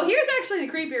 Wow. So here's actually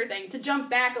the creepier thing, to jump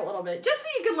back a little bit, just so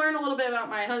you can learn a little bit about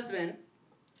my husband.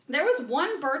 There was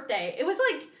one birthday. It was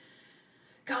like,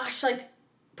 gosh, like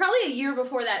probably a year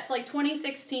before that. So like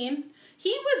 2016.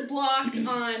 He was blocked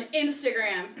on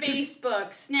Instagram,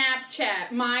 Facebook, Snapchat,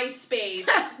 MySpace,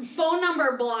 phone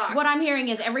number blocked. What I'm hearing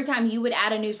is every time you would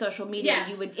add a new social media,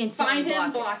 yes. you would instantly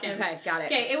block him. Okay, got it.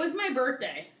 Okay, it was my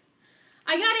birthday.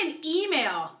 I got an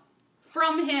email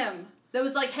from him that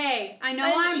was like, hey, I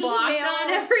know I'm blocked on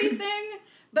everything,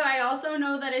 but I also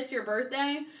know that it's your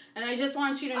birthday, and I just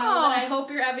want you to know that I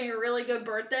hope you're having a really good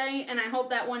birthday, and I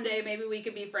hope that one day maybe we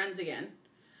could be friends again.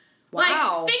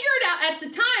 Wow. Like, figured out at the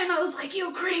time, I was like,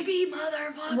 you creepy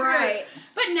motherfucker. Right.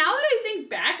 But now that I think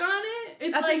back on it,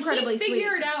 it's That's like incredibly he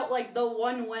figured out, like, the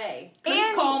one way. Couldn't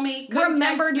and call me, couldn't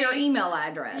remembered text your me. email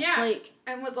address. Yeah. Like,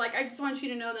 and was like, I just want you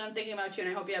to know that I'm thinking about you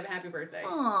and I hope you have a happy birthday.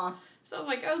 aw. So I was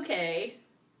like, okay.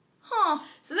 Huh.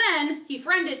 So then, he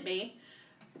friended me.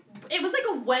 It was like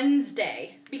a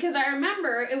Wednesday, because I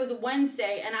remember it was a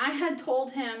Wednesday, and I had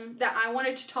told him that I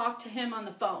wanted to talk to him on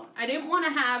the phone. I didn't want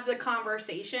to have the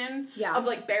conversation of,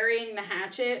 like, burying the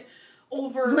hatchet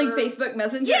over... Like Facebook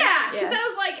Messenger? Yeah, because I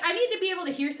was like, I need to be able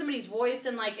to hear somebody's voice,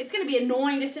 and, like, it's going to be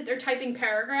annoying to sit there typing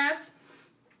paragraphs.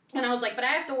 And I was like, but I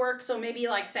have to work, so maybe,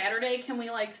 like, Saturday, can we,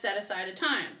 like, set aside a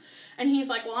time? And he's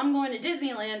like, well, I'm going to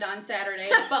Disneyland on Saturday,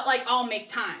 but, like, I'll make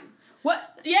time.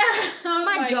 What? Yeah. Oh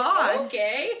my God.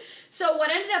 Okay. So what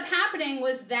ended up happening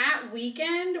was that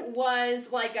weekend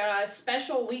was like a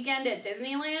special weekend at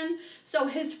Disneyland. So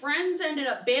his friends ended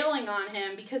up bailing on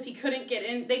him because he couldn't get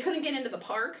in. They couldn't get into the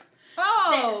park.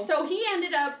 Oh. So he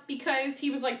ended up, because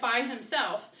he was like by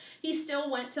himself, he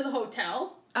still went to the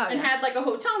hotel and had like a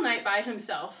hotel night by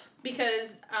himself.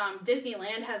 Because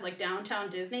Disneyland has like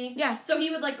downtown Disney. Yeah. So he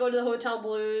would like go to the Hotel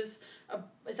Blues.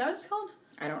 Is that what it's called?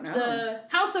 I don't know. The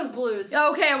House of Blues.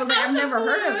 Okay, I was like, I've never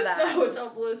heard of that. The Hotel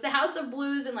Blues. The House of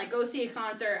Blues, and like go see a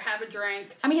concert, have a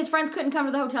drink. I mean, his friends couldn't come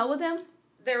to the hotel with him?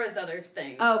 There was other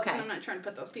things. Okay. And I'm not trying to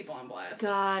put those people on blast.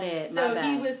 Got it. So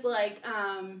he was like,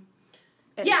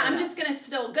 yeah, I'm just gonna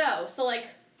still go. So like,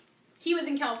 he was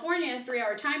in California,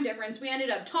 3-hour time difference. We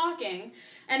ended up talking,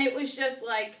 and it was just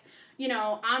like, you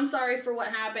know, I'm sorry for what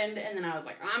happened, and then I was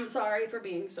like, I'm sorry for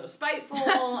being so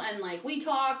spiteful, and, like, we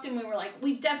talked, and we were like,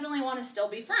 we definitely want to still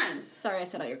be friends. Sorry I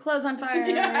set all your clothes on fire.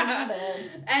 Yeah.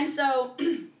 And so,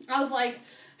 I was like,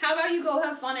 how about you go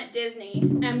have fun at Disney,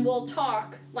 and we'll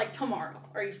talk, like, tomorrow.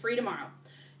 Are you free tomorrow?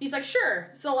 He's like,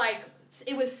 sure. So, like,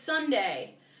 it was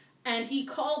Sunday, and he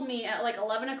called me at, like,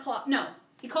 11 o'clock. No,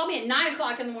 he called me at 9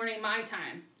 o'clock in the morning, my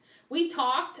time. We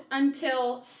talked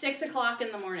until 6 o'clock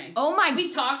in the morning. Oh my... We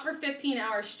talked for 15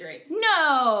 hours straight.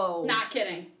 No! Not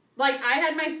kidding. Like, I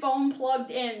had my phone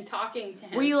plugged in talking to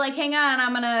him. Were you like, hang on,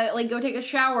 I'm gonna, like, go take a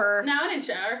shower? No, I didn't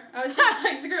shower. I was just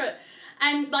like, screw it.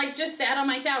 And, like, just sat on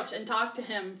my couch and talked to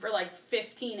him for, like,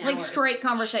 15 hours. Like, straight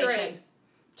conversation. Straight.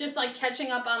 Just, like,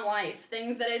 catching up on life.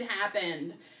 Things that had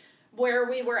happened. Where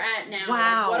we were at now.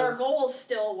 Wow. Like, what our goals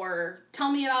still were.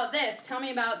 Tell me about this. Tell me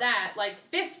about that. Like,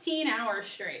 15 hours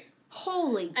straight.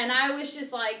 Holy. And I was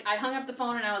just like, I hung up the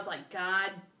phone and I was like, God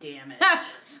damn it.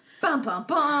 Bum, bum,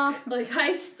 bum. Like,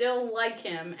 I still like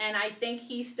him, and I think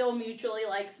he still mutually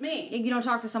likes me. You don't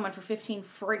talk to someone for 15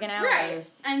 friggin' hours. Right.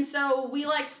 And so we,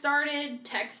 like, started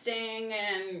texting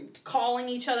and calling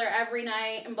each other every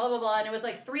night and blah, blah, blah. And it was,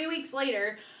 like, 3 weeks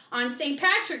later, on St.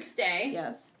 Patrick's Day.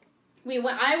 Yes.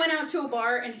 I went out to a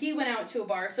bar, and he went out to a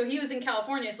bar. So he was in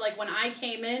California, so, like, when I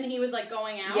came in, he was, like,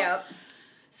 going out. Yep.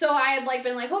 So I had, like,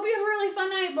 been like, hope you have a really fun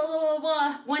night, blah, blah, blah,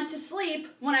 blah. Went to sleep.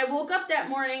 When I woke up that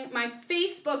morning, my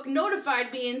Facebook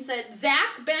notified me and said,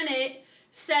 Zach Bennett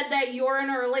said that you're in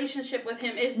a relationship with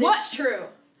him. Is this true?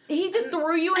 He just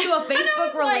threw you into a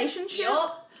Facebook relationship? Like,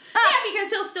 yup. Yeah, because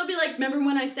he'll still be like, remember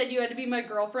when I said you had to be my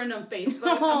girlfriend on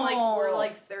Facebook? I'm like, we're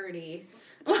like 30.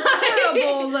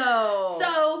 Horrible, though.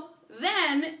 So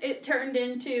then it turned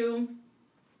into...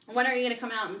 when are you going to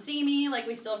come out and see me? Like,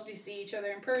 we still have to see each other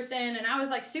in person. And I was,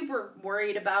 like, super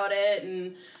worried about it.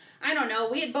 And I don't know,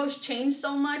 we had both changed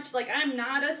so much. Like, I'm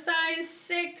not a size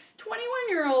 6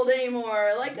 21-year-old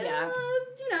anymore. Like,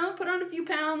 put on a few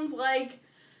pounds, like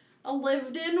a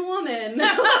lived-in woman.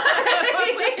 I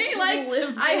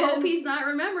hope he's not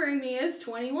remembering me as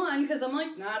 21, because I'm,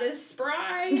 like, not as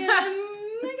spry, and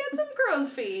I got some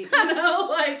crow's feet, but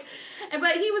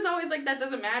he was always like, that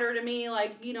doesn't matter to me,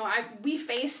 like, we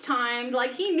FaceTimed,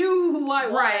 like, he knew who I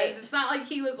was. Right. It's not like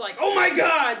he was like, oh my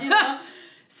God,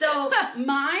 So,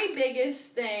 my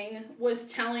biggest thing was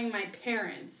telling my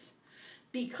parents,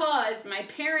 because my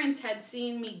parents had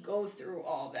seen me go through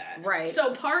all that. Right.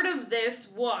 So, part of this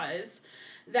was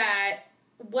that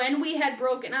when we had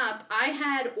broken up, I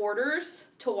had orders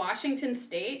to Washington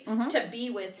State to be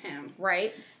with him.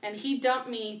 Right. And he dumped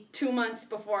me 2 months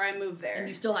before I moved there. And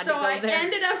you still had to go there. So I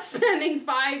ended up spending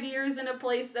 5 years in a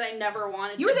place that I never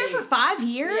wanted to be. You were there for 5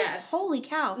 years? Yes. Holy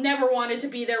cow. Never wanted to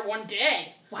be there one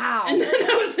day. Wow. And then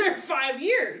I was there 5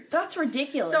 years. That's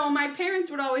ridiculous. So my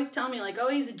parents would always tell me, like, oh,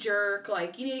 he's a jerk,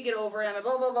 like, you need to get over him, and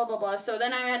blah, blah, blah, blah, blah. So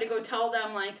then I had to go tell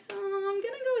them, like, so I'm going to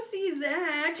go see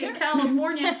Zach in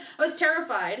California. I was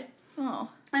terrified. Oh.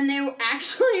 And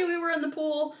we were in the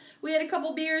pool, we had a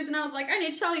couple beers, and I was like, I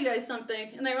need to tell you guys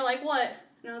something. And they were like, what?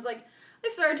 And I was like, I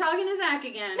started talking to Zach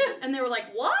again. And they were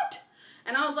like, what?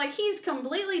 And I was like, he's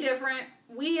completely different.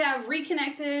 We have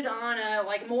reconnected on a,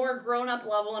 like, more grown-up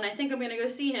level, and I think I'm going to go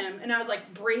see him. And I was,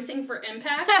 like, bracing for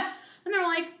impact. And they're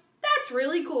like, that's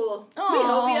really cool. Aww. We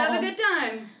hope you have a good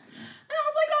time. And I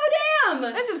was like, oh,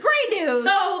 damn. This is great news.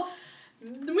 So we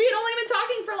had only been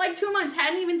talking for, like, 2 months,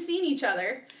 hadn't even seen each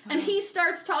other. And he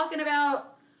starts talking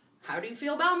about, how do you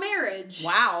feel about marriage?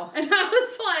 Wow. And I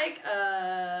was like,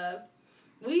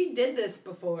 we did this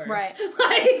before. Right.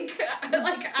 I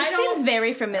don't... seems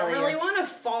very familiar. I really want a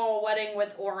fall wedding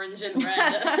with orange and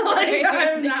red.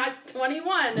 I'm not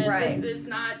 21, and this is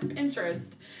not Pinterest.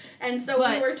 And so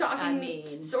we were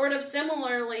talking sort of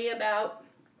similarly about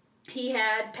he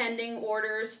had pending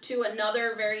orders to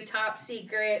another very top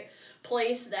secret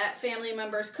place that family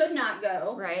members could not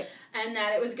go. Right. And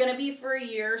that it was going to be for a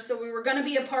year, so we were going to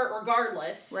be apart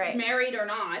regardless, married or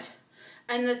not.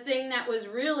 And the thing that was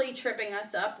really tripping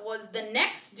us up was the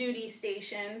next duty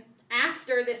station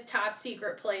after this top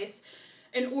secret place.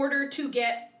 In order to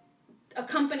get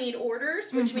accompanied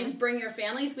orders, which means bring your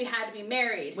families, we had to be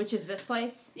married. Which is this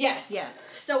place? Yes.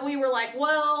 So we were like,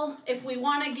 well, if we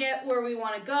want to get where we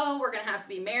want to go, we're going to have to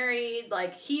be married.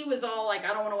 Like, he was all like, I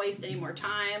don't want to waste any more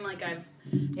time. Like, I've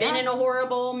been in a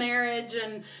horrible marriage.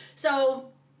 And so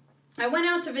I went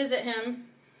out to visit him.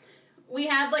 We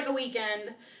had, like, a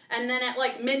weekend. And then at,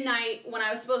 like, midnight, when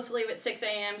I was supposed to leave at 6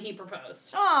 a.m., he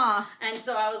proposed. Aww. And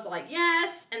so I was like,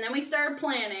 yes. And then we started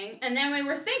planning. And then we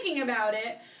were thinking about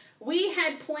it. We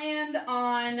had planned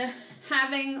on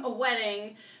having a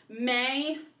wedding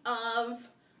May of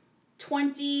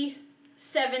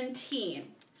 2017.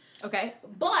 Okay.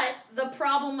 But the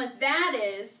problem with that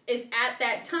is at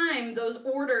that time, those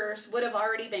orders would have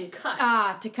already been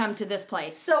cut. To come to this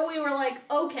place. So we were like,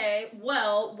 okay,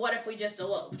 well, what if we just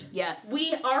eloped? Yes.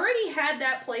 We already had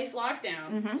that place locked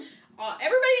down. Mm-hmm.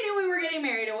 Everybody knew we were getting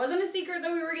married. It wasn't a secret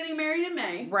that we were getting married in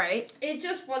May. Right. It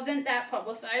just wasn't that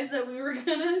publicized that we were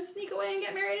going to sneak away and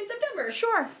get married in September.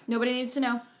 Sure. Nobody needs to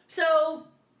know. So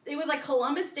it was like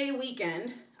Columbus Day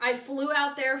weekend. I flew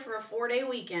out there for a 4-day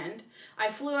weekend. I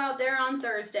flew out there on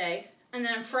Thursday. And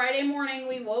then Friday morning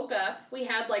we woke up. We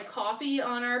had like coffee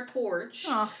on our porch.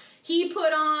 Aww. He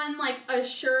put on like a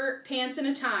shirt, pants, and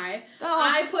a tie.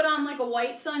 I put on like a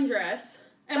white sundress.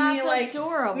 And that's we, like,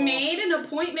 adorable. Made an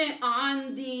appointment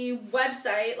on the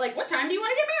website. Like, what time do you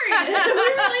want to get married? And we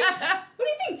were like, what do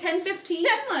you think, 10:15?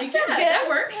 Like, yeah, that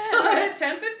works.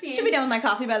 10:15. Should be done with my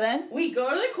coffee by then. We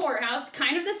go to the courthouse.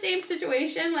 Kind of the same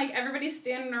situation. Like, everybody's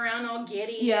standing around all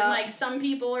giddy. Yeah. And, like, some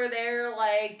people are there,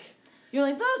 like... You're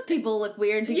like, those people look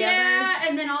weird together. Yeah,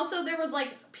 and then also there was, like,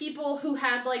 people who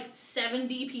had, like,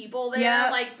 70 people there.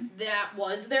 Yeah. Like, that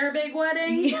was their big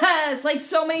wedding. Yes, like,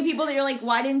 so many people that you're like,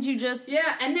 why didn't you just...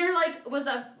 Yeah, and there, like, was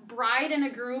a bride and a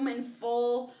groom in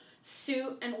full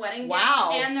suit and wedding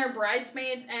gown. And their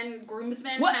bridesmaids and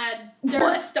groomsmen had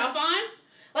their stuff on.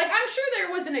 Like, I'm sure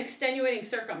there was an extenuating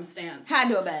circumstance. Had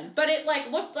to have been. But it, like,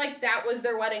 looked like that was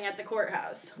their wedding at the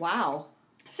courthouse. Wow.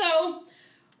 So...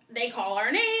 They call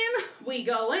our name, we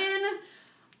go in.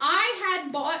 I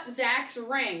had bought Zach's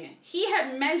ring. He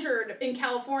had measured in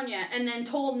California and then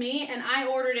told me, and I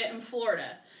ordered it in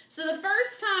Florida. So the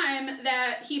first time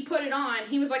that he put it on,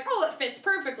 he was like, oh, it fits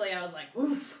perfectly. I was like,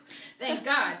 oof, thank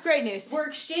God. Great news. We're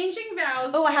exchanging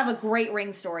vows. Oh, I have a great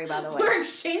ring story, by the way. We're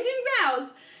exchanging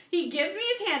vows. He gives me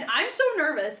his hand. I'm so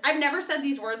nervous. I've never said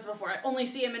these words before. I only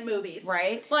see him in movies.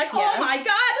 Right. Like, yes. Oh my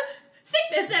God.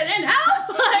 sickness and health.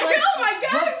 Like, oh my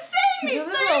God, I'm saying these things.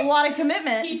 This is a lot of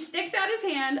commitment. He sticks out his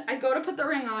hand. I go to put the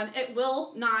ring on. It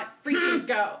will not freaking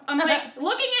go. I'm like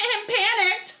looking at him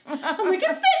panicked. I'm like, it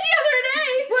fit the other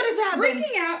day. What is happening?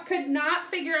 Freaking out. Could not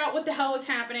figure out what the hell was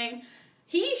happening.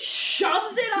 He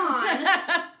shoves it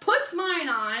on. Puts mine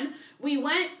on. We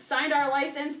went, signed our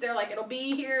license. They're like, it'll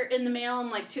be here in the mail in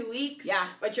like 2 weeks. Yeah.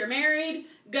 But you're married.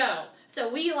 Go. So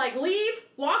we like leave,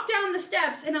 walk down the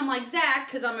steps, and I'm like, Zach,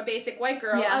 because I'm a basic white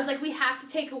girl. Yeah. I was like, we have to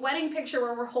take a wedding picture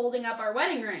where we're holding up our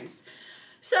wedding rings.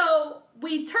 So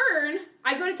we turn,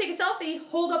 I go to take a selfie,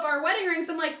 hold up our wedding rings.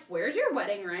 I'm like, where's your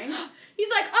wedding ring?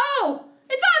 He's like, oh,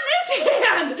 it's on this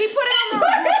hand. He put it on the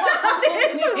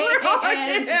wrong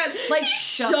hand. Like,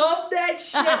 shoved that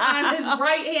shit on his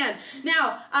right hand.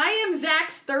 Now, I am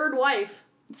Zach's third wife.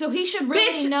 So he should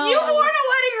really know. You've worn a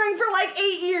wedding ring for like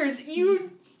 8 years.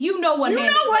 You know what hand.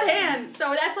 You know what hand.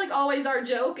 So that's like always our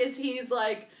joke is he's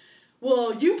like,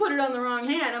 well, you put it on the wrong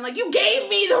hand. I'm like, you gave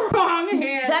me the wrong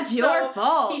hand. That's your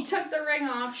fault. He took the ring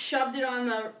off, shoved it on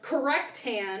the correct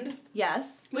hand.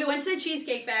 Yes. We went to the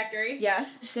Cheesecake Factory.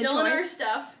 Yes. Still in our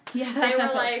stuff. Yeah. They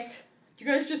were like, you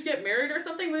guys just get married or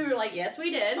something? We were like, yes, we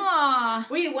did. Aww.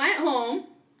 We went home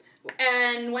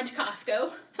and went to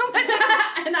Costco.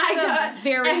 And I got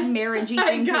very marriagey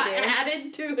thing to do. I got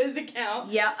added to his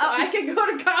account. Yeah. So I could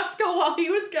go to Costco while he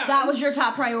was gone. That was your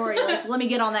top priority. Like, let me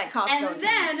get on that Costco account. And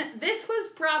then, this was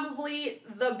probably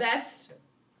the best.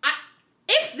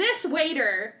 If this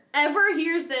waiter ever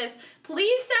hears this,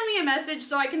 please send me a message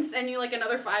so I can send you like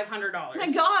another $500. Oh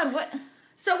my God, what?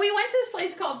 So we went to this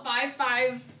place called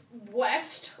 55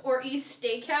 West or East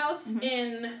Steakhouse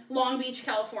in Long Beach,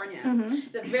 California.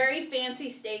 It's a very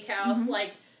fancy steakhouse.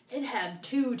 Like, it had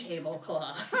 2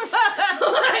 tablecloths.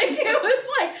 Like, it was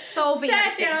like, so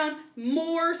sat down,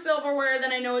 more silverware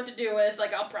than I know what to do with.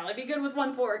 Like, I'll probably be good with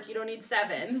 1 fork. You don't need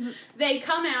 7. They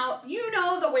come out. You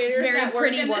know the waiters that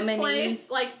work in this place,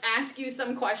 like, ask you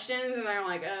some questions, and they're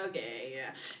like, okay,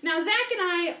 yeah. Now, Zach and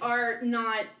I are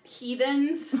not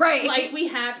heathens. Right. Like, we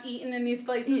have eaten in these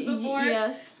places before.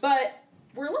 Yes. But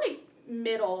we're, like,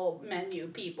 middle menu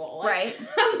people. Like, right.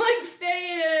 I'm, like,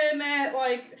 staying at,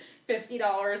 like,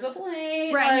 $50 a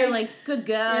plate. Right, you're like, good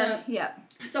God. Yeah.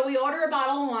 So we order a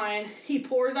bottle of wine. He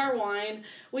pours our wine.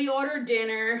 We order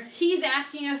dinner. He's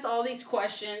asking us all these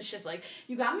questions. Just like,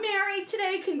 you got married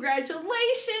today. Congratulations.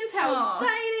 How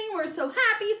exciting. We're so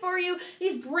happy for you.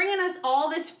 He's bringing us all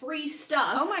this free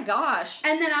stuff. Oh my gosh.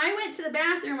 And then I went to the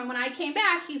bathroom, and when I came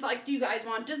back, he's like, do you guys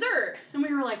want dessert? And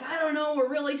we were like, I don't know. We're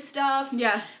really stuffed.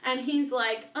 Yeah. And he's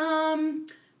like,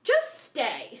 just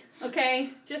stay. Okay?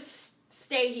 Just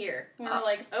stay here. And we're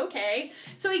like, okay.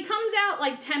 So he comes out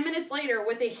like 10 minutes later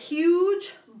with a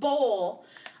huge bowl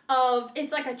of,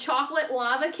 it's like a chocolate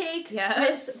lava cake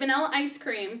with vanilla ice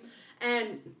cream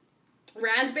and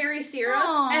raspberry syrup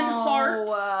and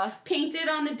hearts painted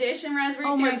on the dish in raspberry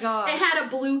syrup. Oh my God. It had a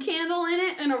blue candle in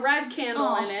it and a red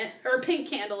candle in it, or a pink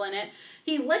candle in it.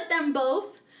 He lit them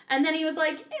both. And then he was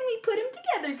like, and we put them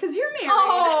together because you're married.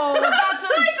 Oh, that's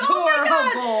like, adorable. Oh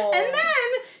my God. And then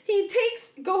he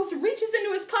reaches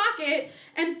into his pocket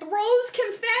and throws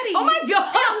confetti. Oh my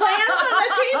God. It lands on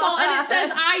the table and it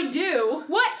says, I do.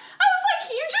 What? I was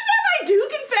like, you just have I do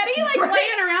confetti like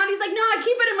laying around? He's like, no, I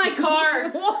keep it in my car.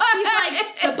 What? He's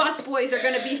like, the busboys are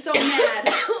going to be so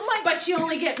mad. But you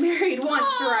only get married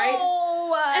once, right?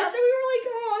 And so we were like,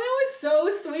 oh, that was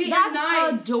so sweet and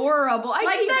nice. That's adorable. I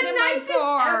keep it in my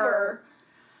car. Ever.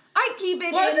 I keep it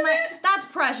in my... That's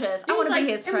precious. I want to be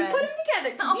his friend. And we put them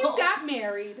together because you got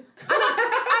married.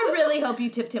 I really hope you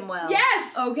tipped him well.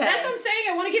 Yes. Okay. That's what I'm saying.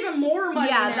 I want to give him more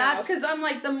money now. Because I'm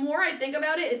like, the more I think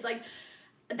about it, it's like,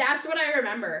 that's what I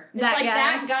remember. It's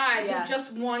that guy who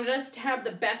just wanted us to have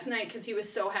the best night because he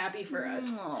was so happy for us.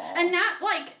 Aww. And not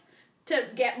like... to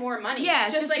get more money. Yeah,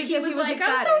 just like he was like,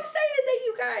 excited. I'm so excited that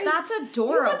you guys. That's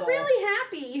adorable. You look really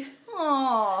happy.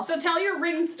 Aww. So tell your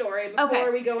ring story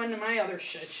before we go into my other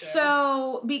shit show.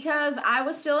 So, because I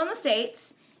was still in the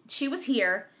States, she was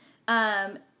here.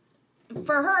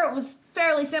 For her, it was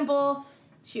fairly simple.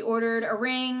 She ordered a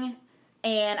ring,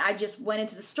 and I just went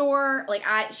into the store.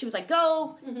 She was like,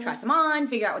 go, try some on,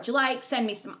 figure out what you like, send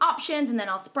me some options, and then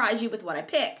I'll surprise you with what I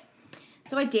pick.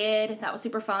 So I did. That was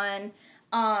super fun.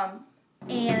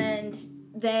 And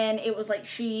then it was like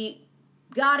she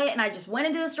got it, and I just went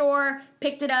into the store,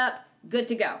 picked it up, good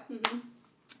to go.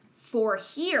 For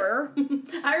here...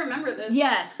 I remember this.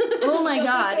 Yes. Oh my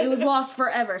God. It was lost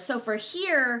forever. So for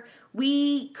here,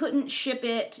 we couldn't ship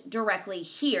it directly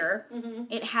here.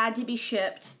 It had to be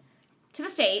shipped to the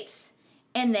States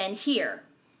and then here.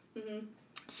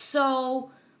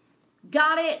 So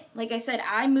got it. Like I said,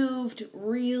 I moved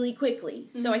really quickly.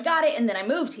 Mm-hmm. So I got it and then I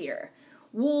moved here.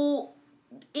 Well,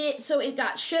 it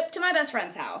got shipped to my best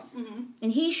friend's house. Mm-hmm.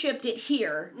 And he shipped it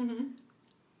here. Mm-hmm.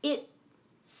 It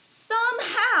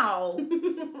somehow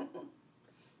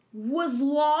was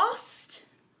lost.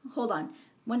 Hold on.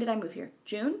 When did I move here?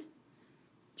 June?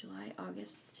 July,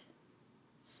 August,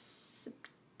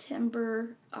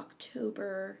 September,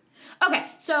 October. Okay,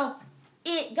 so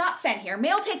it got sent here.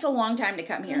 Mail takes a long time to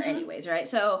come here anyways, right?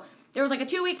 So there was like a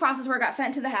 2-week process where it got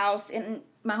sent to the house in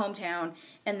my hometown,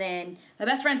 and then my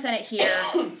best friend sent it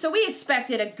here. So we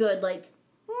expected a good, like,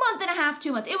 month and a half,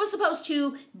 2 months. It was supposed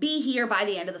to be here by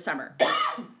the end of the summer.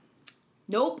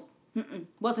 Nope.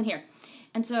 Wasn't here.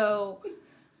 And so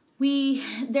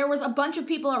there was a bunch of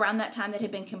people around that time that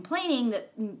had been complaining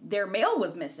that their mail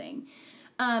was missing.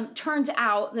 Turns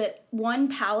out that one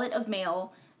pallet of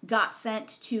mail got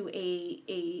sent to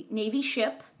a Navy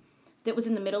ship that was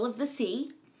in the middle of the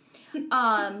sea.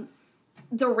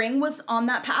 The ring was on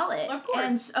that pallet.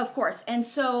 Of course. And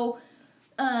so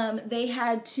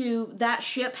that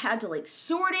ship had to, like,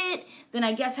 sort it, then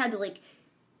I guess had to, like,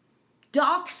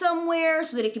 dock somewhere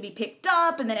so that it could be picked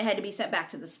up, and then it had to be sent back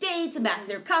to the States and back to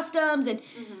their customs, and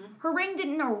her ring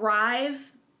didn't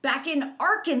arrive back in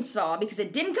Arkansas because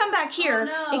it didn't come back here.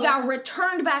 Oh, no. It got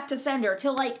returned back to sender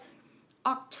till, like,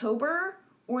 October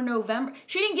or November.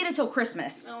 She didn't get it till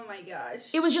Christmas. Oh my gosh.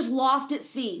 It was just lost at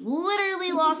sea.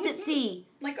 Literally lost at sea.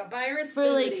 Like a pirate's for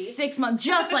booty. Like 6 months.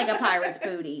 Just like a pirate's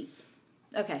booty.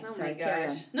 Okay, oh sorry, my gosh. carry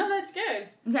on. No, that's good.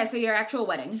 Okay, so your actual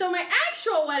wedding. So my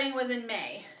actual wedding was in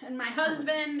May. And my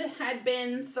husband had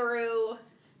been through,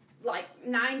 like,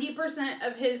 90%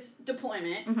 of his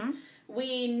deployment. Mm-hmm.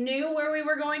 We knew where we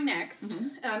were going next.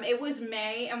 Mm-hmm. It was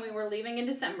May, and we were leaving in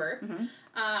December. Mm-hmm.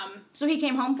 So he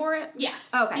came home for it?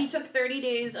 Yes. Okay. He took 30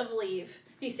 days of leave.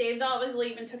 He saved all of his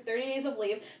leave and took 30 days of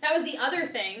leave. That was the other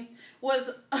thing, was,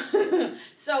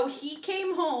 so he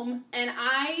came home, and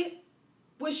I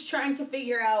was trying to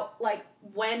figure out, like,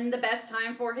 when the best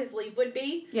time for his leave would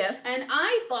be. Yes. And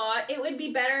I thought it would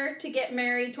be better to get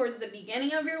married towards the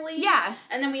beginning of your leave. Yeah.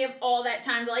 And then we have all that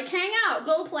time to, like, hang out,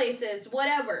 go places,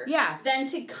 whatever. Yeah. Than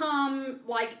to come,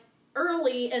 like,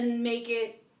 early and make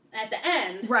it at the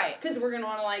end. Right. Because we're going to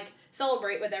want to, like,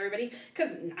 celebrate with everybody,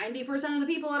 because 90% of the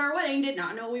people at our wedding did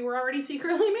not know we were already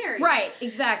secretly married. Right,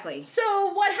 exactly.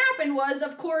 So what happened was,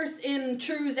 of course, in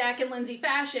true Zach and Lindsay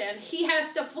fashion, he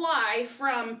has to fly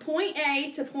from point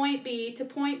A to point B to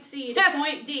point C to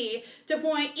point D to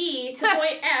point E to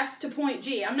point F to point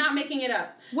G. I'm not making it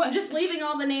up. What? I'm just leaving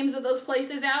all the names of those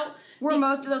places out. Were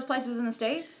most of those places in the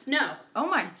States? No. Oh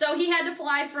my. So he had to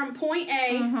fly from point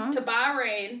A to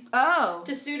Bahrain. Oh.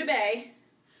 To Suda Bay.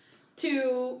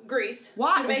 To Greece.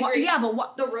 Why? Greece. Yeah, but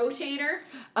what? The rotator.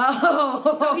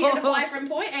 Oh. So he had to fly from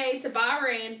point A to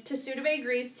Bahrain to Suda Bay,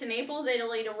 Greece, to Naples,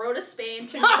 Italy, to Rhoda, Spain,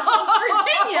 to Norfolk,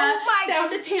 Virginia, down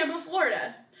to Tampa,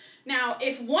 Florida. Now,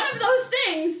 if one of those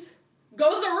things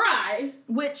goes awry,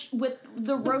 which with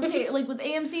the rotator, like with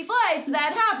AMC flights,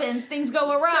 that happens. Things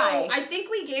go awry. So I think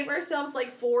we gave ourselves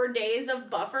like 4 days of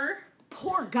buffer.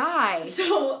 Poor guy.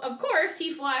 So, of course,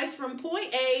 he flies from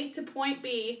point A to point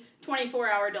B,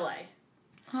 24-hour delay.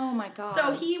 Oh, my God.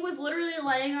 So he was literally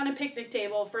laying on a picnic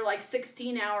table for like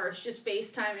 16 hours just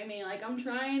FaceTiming me like, I'm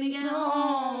trying to get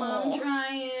home, I'm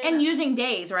trying. And using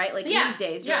days, right? Like leave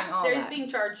days during all that. Yeah, there's being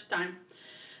charged time.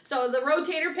 So the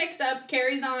rotator picks up,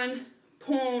 carries on,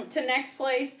 boom, to next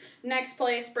place,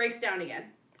 breaks down again.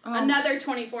 Oh. Another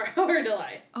 24-hour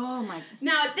delay. Oh, my.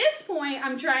 Now, at this point,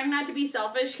 I'm trying not to be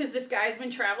selfish because this guy's been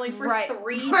traveling for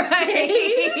 3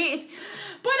 days.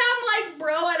 But I'm like,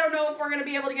 bro, I don't know if we're going to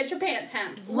be able to get your pants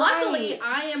hemmed. Right. Luckily,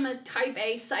 I am a type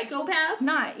A psychopath.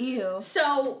 Not you.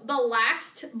 So,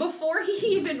 before he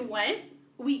even went,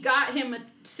 we got him a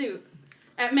suit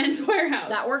at Men's Warehouse.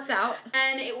 That works out.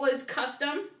 And it was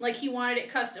custom. Like, he wanted it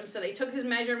custom. So they took his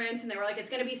measurements, and they were like,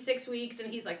 it's going to be 6 weeks.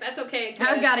 And he's like, that's okay.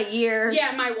 I've got a year.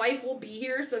 Yeah, my wife will be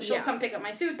here, so she'll come pick up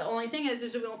my suit. The only thing is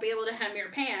we won't be able to hem your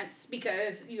pants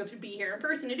because you have to be here in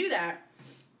person to do that.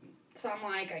 So I'm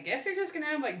like, I guess you're just going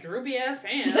to have, like, droopy-ass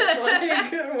pants.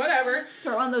 Like, whatever.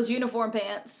 Throw on those uniform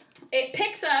pants. It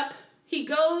picks up. He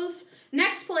goes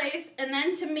next place, and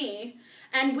then to me.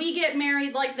 And we get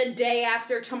married, like, the day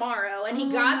after tomorrow. And he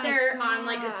got there on,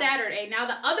 like, a Saturday. Now,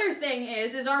 the other thing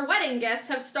is our wedding guests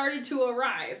have started to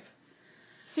arrive.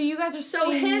 So you guys are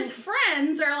So his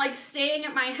friends are, like, staying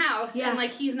at my house. Yeah. And,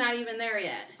 like, he's not even there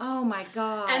yet. Oh, my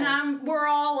God. And we're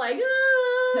all, like,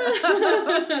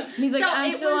 He's like,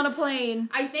 I'm still on a plane.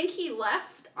 I think he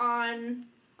left on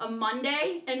a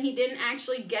Monday. And he didn't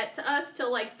actually get to us till,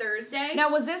 like, Thursday. Now,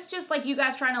 was this just, like, you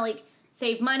guys trying to, like,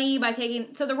 save money by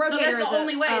taking... So the rotator is... No, that's the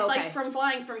only way. It's like from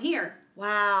flying from here.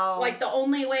 Wow. Like, the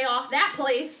only way off that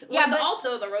place was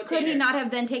also the rotator. Could he not have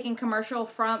then taken commercial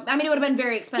from... I mean, it would have been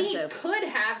very expensive. He could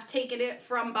have taken it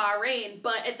from Bahrain,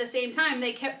 but at the same time,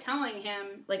 they kept telling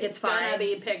him, like, it's fine. Gonna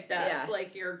be picked up. Yeah.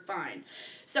 Like, you're fine.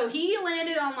 So he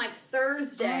landed on, like,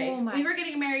 Thursday. Oh, we were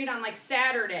getting married on, like,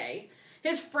 Saturday.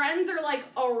 His friends are, like,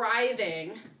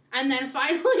 arriving. And then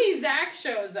finally Zach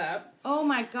shows up. Oh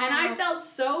my god. And I felt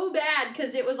so bad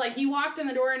because it was like he walked in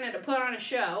the door and had to put on a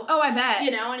show. Oh, I bet.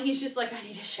 You know, and he's just like, I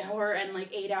need a shower and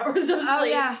like 8 hours of sleep. Oh,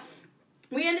 yeah.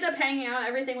 We ended up hanging out.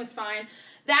 Everything was fine.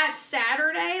 That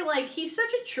Saturday, like, he's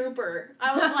such a trooper.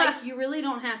 I was like, you really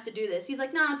don't have to do this. He's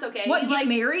like, no, it's okay. What, he, you like,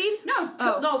 married?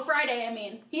 No, Friday, I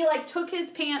mean. He, like, took his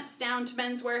pants down to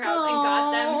Men's Warehouse and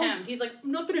got them hemmed. He's like,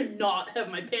 I'm not going to not have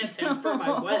my pants hemmed for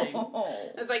my wedding. I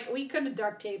was like, we could have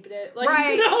duct taped it. Like,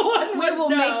 right. No one would will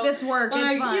know. Make this work.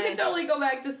 Like, it's fine. You can totally go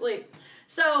back to sleep.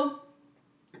 So,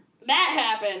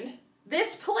 that happened.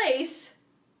 This place...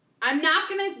 I'm not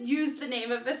going to use the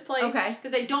name of this place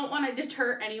because I don't want to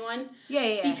deter anyone.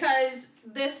 Yeah. Because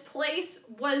this place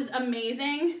was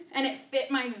amazing and it fit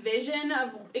my vision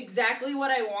of exactly what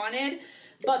I wanted.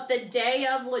 But the day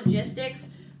of logistics,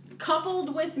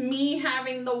 coupled with me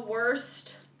having the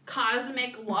worst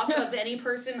cosmic luck of any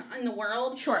person in the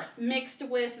world, mixed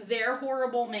with their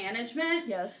horrible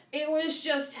management, it was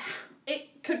just...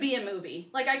 It could be a movie.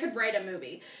 Like, I could write a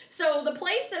movie. So, the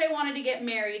place that I wanted to get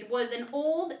married was an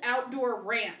old outdoor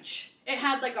ranch. It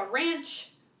had, like, a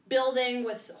ranch building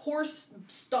with horse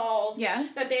stalls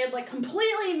that they had, like,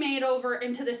 completely made over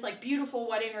into this, like, beautiful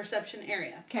wedding reception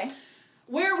area. Okay.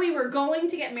 Where we were going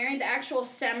to get married, the actual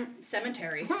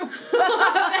cemetery. The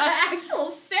actual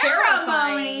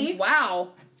ceremony. Wow.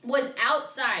 Was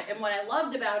outside, and what I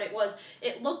loved about it was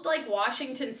it looked like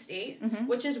Washington State,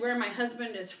 which is where my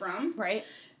husband is from, right,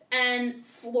 and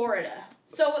Florida.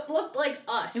 So it looked like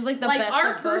us. It was like the best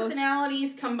our of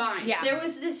personalities both. Combined. Yeah, there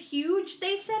was this huge.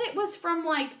 They said it was from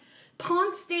like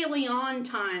Ponce de Leon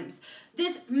times.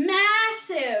 This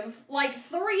massive, like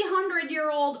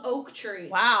 300-year-old oak tree.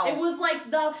 Wow! It was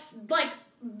like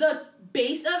the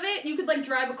base of it, you could, like,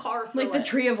 drive a car through like the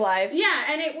tree of life. Yeah,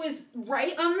 and it was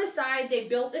right on the side. They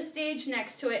built the stage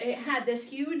next to it. It had this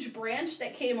huge branch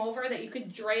that came over that you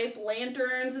could drape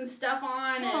lanterns and stuff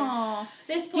on. And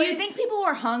this place... Do you think people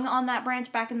were hung on that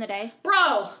branch back in the day? Bro,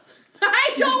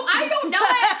 I don't know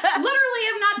it. Literally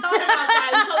have not thought about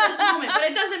that until this moment, but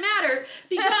it doesn't matter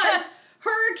because...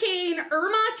 Hurricane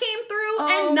Irma came through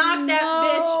and knocked that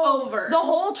bitch over. The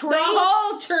whole tree? The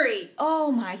whole tree.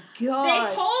 Oh my god.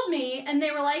 They called me and they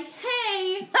were like,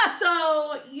 hey,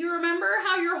 so you remember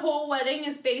how your whole wedding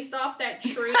is based off that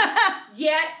tree?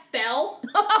 Yeah, it fell.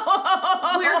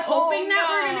 We're hoping that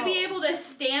we're going to be able to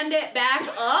stand it back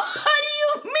up. What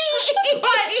do you mean?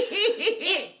 But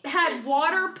it had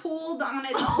water pooled on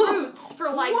its roots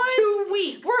for like 2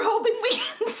 weeks. We're hoping we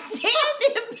can stand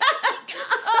it back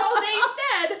up. So they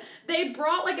said they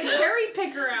brought like a cherry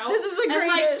picker out. This is the And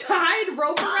like greatest. tied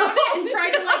rope around it and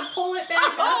tried to like pull it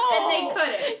back up and they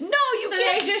couldn't. No, you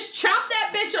can't. So they just chopped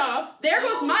that bitch off. There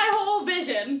goes my whole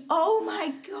vision. Oh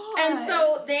my god. And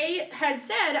so they had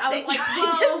said, I was like,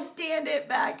 well, to stand it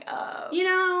back up. You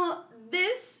know,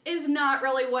 this is not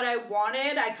really what I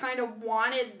wanted. I kind of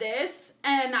wanted this.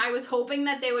 And I was hoping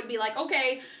that they would be like,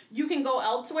 okay, you can go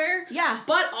elsewhere. Yeah.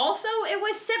 But also, it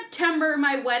was September.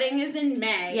 My wedding is in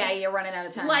May. Yeah, you're running out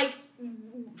of time. Like,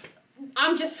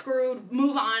 I'm just screwed.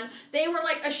 Move on. They were,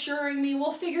 like, assuring me,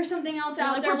 we'll figure something else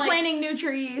out. We're planting new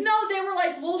trees. No, they were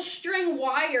like, we'll string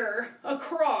wire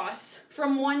across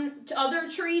from one other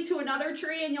tree to another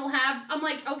tree, and you'll have... I'm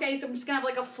like, okay, so I'm just going to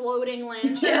have, like, a floating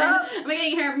lantern. Yep. Am I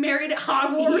getting married at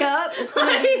Hogwarts? Yep. It's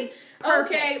gonna be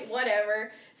perfect. Okay,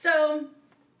 whatever. So...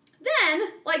 Then,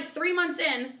 like 3 months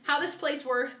in, how this place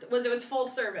worked was it was full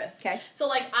service. Okay. So,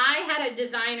 like, I had a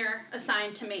designer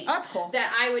assigned to me. Oh, that's cool.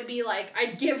 That I would be like,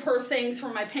 I'd give her things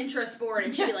from my Pinterest board,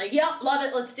 and she'd be like, yep, love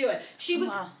it, let's do it. She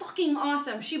was fucking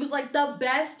awesome. She was, like, the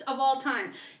best of all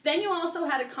time. Then you also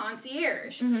had a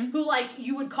concierge who, like,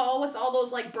 you would call with all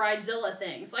those, like, Bridezilla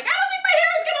things. Like, I don't think my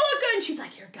hair is gonna look good. And she's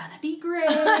like, you're gonna be great.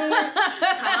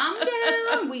 Calm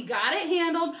down. We got it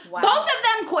handled. Wow. Both of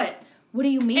them quit. What do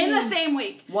you mean? In the same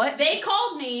week. What? They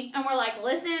called me and were like,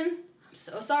 listen, I'm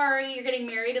so sorry. You're getting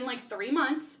married in like 3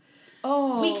 months.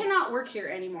 Oh. We cannot work here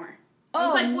anymore. I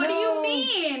was like, what do you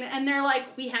mean? And they're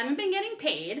like, we haven't been getting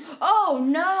paid. Oh,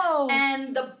 no.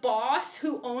 And the boss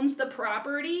who owns the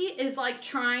property is like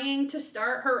trying to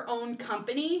start her own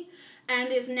company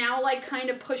and is now like kind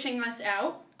of pushing us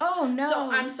out. Oh, no.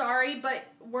 So I'm sorry, but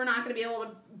we're not going to be able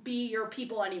to be your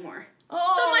people anymore.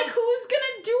 Oh. So I'm like, who's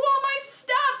gonna do all my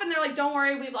stuff? And they're like, don't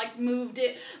worry, we've like moved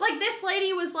it. Like this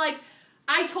lady was like,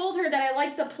 I told her that I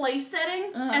liked the place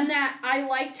setting and that I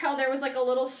liked how there was like a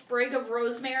little sprig of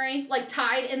rosemary like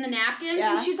tied in the napkins.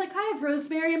 Yeah. And she's like, I have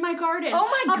rosemary in my garden. Oh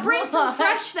my God. I'll bring some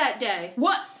fresh that day.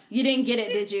 What? You didn't get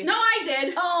it, did you? No, I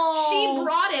did. Oh. She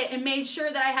brought it and made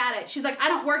sure that I had it. She's like, I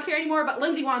don't work here anymore, but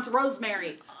Lindsay wants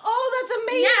rosemary. Oh, that's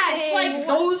amazing. Yeah, it's like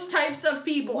those types of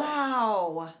people.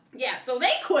 Wow. Yeah, so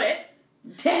they quit.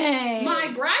 Dang. My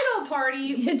bridal party.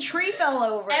 Your tree fell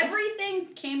over. Everything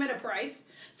came at a price.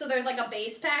 So there's like a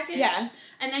base package. Yeah.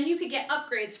 And then you could get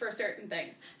upgrades for certain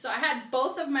things. So I had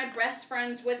both of my best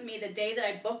friends with me the day that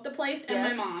I booked the place and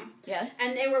my mom. Yes.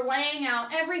 And they were laying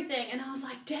out everything. And I was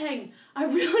like, dang, I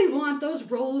really want those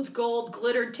rose gold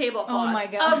glittered tablecloths. Oh my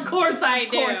God. Of course I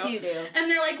do. Of course you do.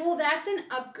 And they're like, well, that's an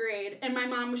upgrade. And my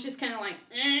mom was just kind of like,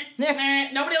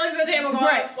 nobody likes the tablecloths.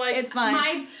 Right. Like, it's fine.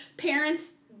 My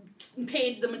parents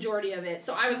paid the majority of it.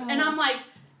 So I was, and I'm like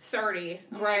 30.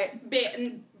 I'm right. Like,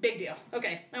 big deal.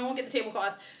 Okay, I won't get the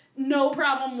tablecloths. No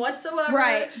problem whatsoever.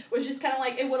 Right. Was just kind of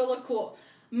like, it would have looked cool.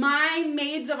 My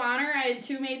maids of honor, I had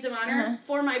 2 maids of honor,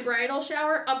 for my bridal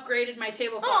shower, upgraded my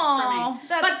tablecloths for me.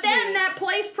 That's but then sweet. that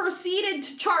place proceeded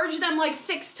to charge them like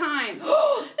 6 times. They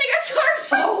got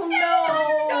charged like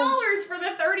 $700 for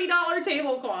the $30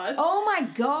 tablecloths. Oh my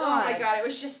God. Oh my God, it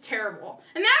was just terrible.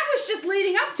 And that was just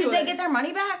leading up to it. Did they get their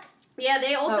money back? Yeah,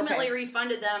 they ultimately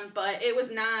refunded them, but it was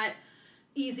not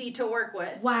easy to work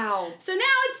with. Wow. So now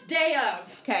it's day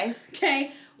of. Okay.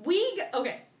 Okay.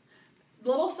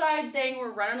 Little side thing,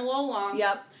 we're running a little long.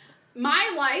 Yep.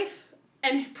 My life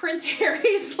and Prince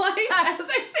Harry's life, as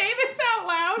I say this out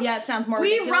loud. Yeah, it sounds more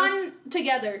ridiculous. We run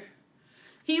together.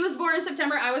 He was born in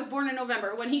September, I was born in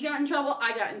November. When he got in trouble,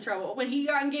 I got in trouble. When he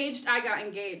got engaged, I got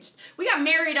engaged. We got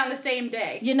married on the same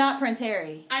day. You're not Prince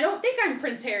Harry. I don't think I'm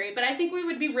Prince Harry, but I think we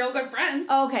would be real good friends.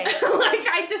 Okay.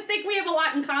 I just think we have a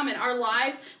lot in common. Our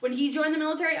lives, when he joined the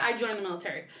military, I joined the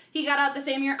military. He got out the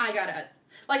same year, I got out.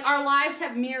 Like, our lives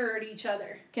have mirrored each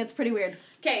other. Okay, it's pretty weird.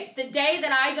 Okay, the day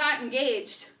that I got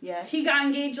engaged, he got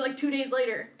engaged like 2 days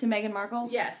later. To Meghan Markle?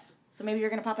 Yes. So maybe you're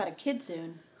going to pop out a kid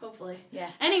soon. Hopefully. Yeah.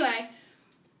 Anyway,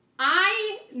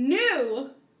 I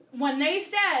knew when they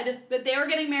said that they were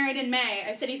getting married in May,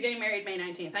 I said he's getting married May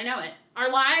 19th. I know it. Our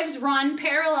lives run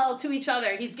parallel to each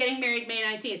other. He's getting married May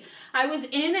 19th. I was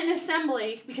in an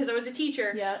assembly because I was a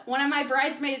teacher. Yep. One of my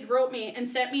bridesmaids wrote me and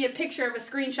sent me a picture of a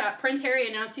screenshot. Prince Harry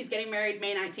announced he's getting married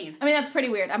May 19th. I mean, that's pretty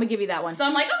weird. I'm going to give you that one. So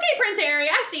I'm like, okay, Prince Harry,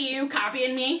 I see you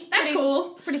copying me. That's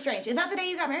cool. It's pretty strange. Is that the day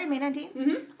you got married, May 19th?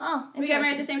 Mm-hmm. Oh, we got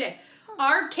married the same day.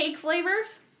 Our cake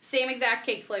flavors, same exact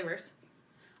cake flavors.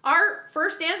 Our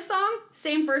first dance song,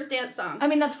 same first dance song. I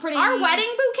mean, that's pretty... Our wedding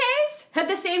bouquets had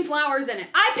the same flowers in it.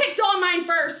 I picked all mine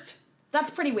first. That's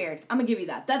pretty weird. I'm going to give you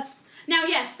that. That's... Now,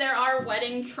 yes, there are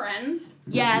wedding trends.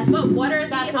 Yes. But what are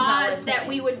the odds that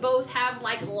we would both have,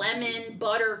 like, lemon,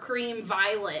 buttercream,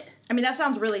 violet? I mean, that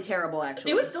sounds really terrible,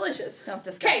 actually. It was delicious. Sounds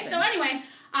disgusting. Okay, so anyway,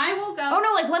 I woke up... Oh,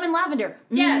 no, like lemon lavender.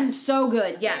 Yes. So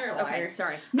good. Yes. Okay,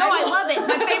 sorry. No, I love it. It's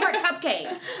my favorite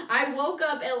cupcake. I woke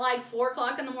up at, like, 4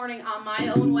 o'clock in the morning on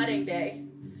my own wedding day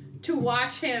to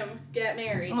watch him get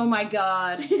married. Oh, my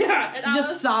God. Yeah. And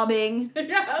just sobbing.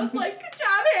 Yeah, I was like, good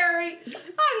job, Harry.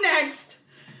 I'm next.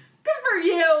 Good for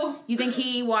you. You think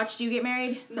he watched you get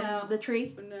married from the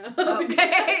tree? No.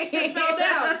 Okay. He fell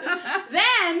down.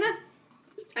 Then,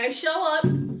 I show up.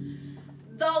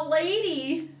 The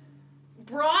lady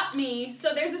brought me,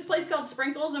 so there's this place called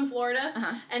Sprinkles in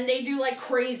Florida, and they do, like,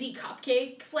 crazy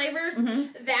cupcake flavors.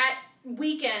 Mm-hmm. That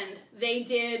weekend, they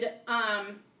did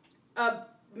a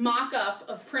mock-up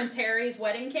of Prince Harry's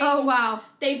wedding cake. Oh, wow.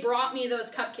 They brought me those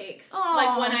cupcakes. Aww.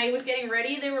 Like, when I was getting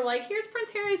ready, they were like, here's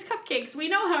Prince Harry's cupcakes. We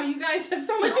know how you guys have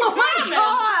so much in common. Oh,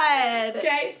 my God.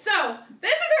 Okay, so,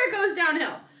 this is where it goes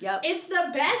downhill. Yep. It's the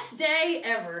best day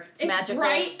ever. It's magical.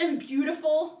 Bright and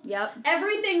beautiful. Yep.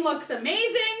 Everything looks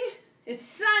amazing. It's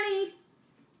sunny.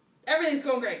 Everything's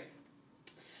going great.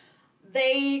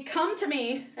 They come to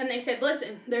me and they said,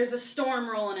 listen, there's a storm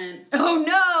rolling in. Oh,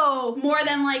 no. More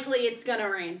than likely it's going to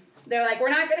rain. They're like, we're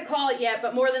not going to call it yet,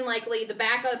 but more than likely the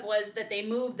backup was that they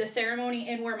moved the ceremony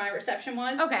in where my reception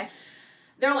was. Okay.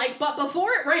 They're like, but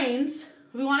before it rains,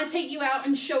 we want to take you out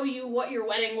and show you what your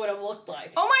wedding would have looked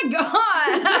like. Oh, my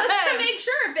God. Just to make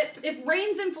sure if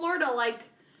rains in Florida, like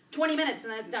 20 minutes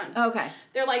and then it's done. Okay.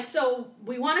 They're like, so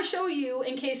we want to show you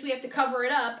in case we have to cover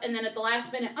it up and then at the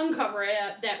last minute uncover it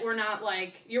up that we're not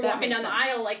like, you're walking down the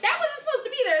aisle like, that wasn't supposed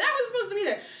to be there, that wasn't supposed to be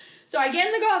there. So I get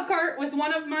in the golf cart with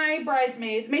one of my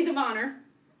bridesmaids, maids of honor.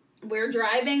 We're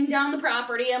driving down the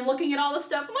property. I'm looking at all the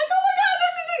stuff. I'm like, oh my God,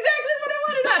 this is exactly what I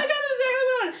wanted. Oh my God, this is exactly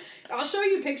what I wanted. I'll show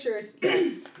you pictures.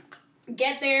 Yes.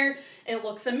 Get there. It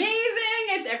looks amazing.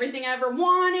 It's everything I ever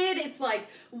wanted. It's like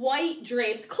white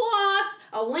draped cloth,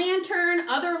 a lantern,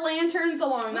 other lanterns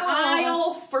along the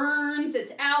aisle, ferns.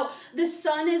 It's out. The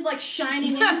sun is like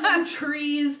shining in through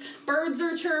trees. Birds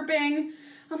are chirping.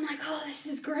 I'm like, oh, this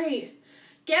is great.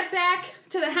 Get back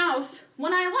to the house.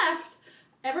 When I left,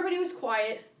 everybody was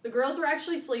quiet. The girls were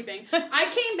actually sleeping. I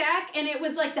came back and it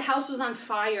was like the house was on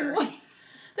fire. What?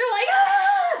 They're like,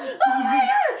 ah! Oh my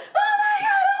god! Oh my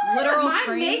god! Literal my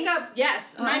screams? makeup,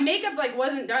 yes. My makeup, like,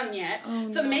 wasn't done yet.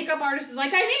 Oh, so the makeup artist is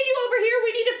like, I need you over here.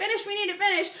 We need to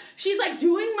finish. She's, like,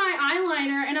 doing my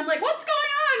eyeliner, and I'm like, what's going on?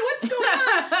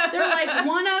 They're like,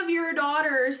 one of your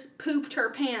daughters pooped her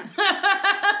pants.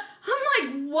 I'm like,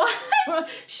 what?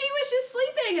 She was just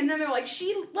sleeping. And then they're like,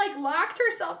 she, like, locked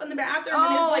herself in the bathroom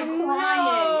and is, like, crying.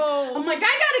 No. I'm like,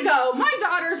 I gotta go. My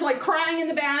daughter's, like, crying in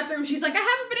the bathroom. She's like, I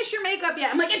haven't finished your makeup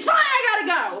yet. I'm like, it's fine. I gotta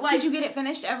go. Like, did you get it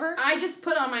finished ever? I just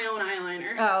put on my own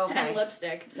eyeliner. Oh, okay. And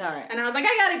lipstick. All right. And I was like,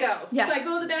 I gotta go. Yeah. So I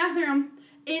go to the bathroom.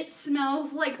 It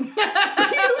smells like putrid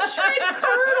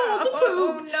curdled poop.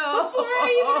 Oh, no. Before I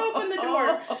even open the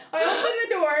door. I open the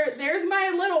door. There's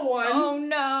my little one. Oh,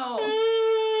 no.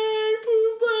 I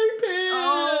pooped my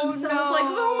pants. Oh, no. I was like,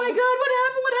 oh my god, what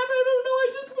happened? I don't know. I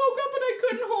just woke up and I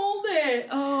couldn't hold it.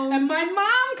 Oh. And my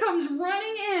mom comes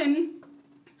running in.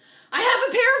 I have a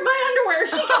pair of my underwear.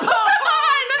 She can put them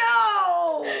on.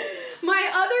 No.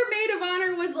 My other maid of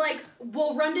honor was like,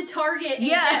 we'll run to Target and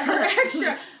get her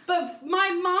extra. But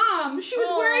my mom, she was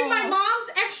wearing my mom's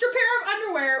extra pair of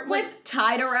underwear with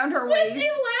tied around her waist. With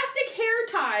elastic hair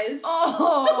ties.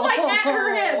 Oh. Like at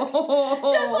her hips. Just like, I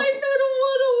don't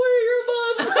want to wear your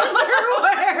mom's underwear.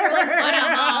 Like, put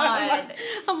 'em on.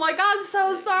 I'm like, I'm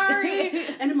so sorry.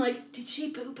 And I'm like, did she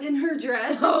poop in her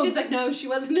dress? And she's like, no, she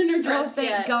wasn't in her dress thank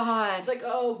yet. God. It's like,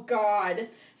 oh God.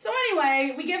 So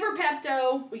anyway, we give her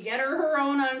Pepto. We get her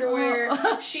own underwear.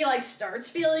 Oh. She like starts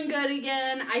feeling good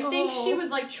again. I think she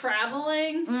was like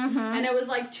traveling, and it was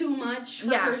like too much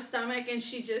for her stomach, and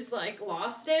she just like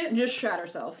lost it. Just shot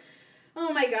herself.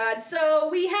 Oh my God. So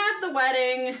we have the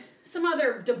wedding. Some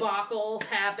other debacles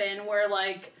happen where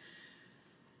like,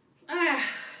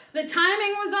 the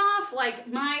timing was off. Like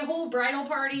my whole bridal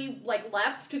party like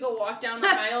left to go walk down the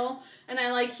aisle. And I,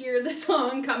 like, hear the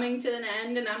song coming to an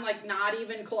end, and I'm, like, not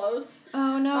even close.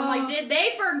 Oh, no. I'm like, did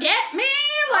they forget me?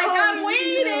 Like, I'm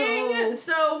waiting. No.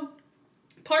 So,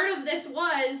 part of this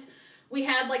was we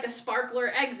had, like, a sparkler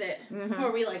exit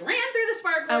where we, like, ran through the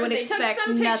sparklers. I would they expect took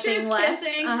some pictures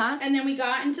kissing. and then we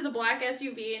got into the black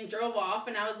SUV and drove off,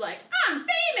 and I was like, I'm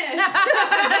famous.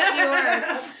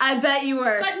 I bet you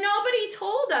were. But nobody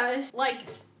told us, like,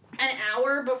 an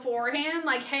hour beforehand,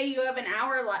 like, hey, you have an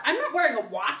hour left. I'm not wearing a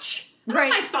watch.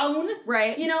 Right. My phone.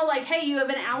 Right. You know, like, hey, you have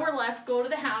an hour left, go to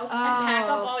the house and pack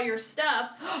up all your stuff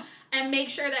and make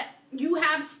sure that you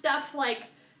have stuff, like,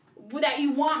 that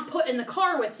you want put in the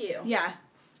car with you. Yeah.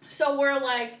 So we're,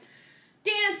 like,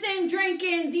 dancing,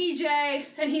 drinking, DJ,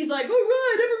 and he's like, all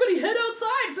right, everybody head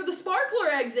outside for the sparkler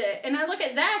exit. And I look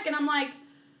at Zach, and I'm like,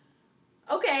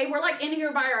 okay, we're, like, in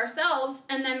here by ourselves,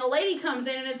 and then the lady comes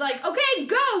in, and it's like, okay,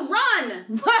 go, run! And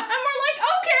we're like,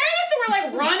 okay! So we're,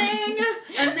 like, running,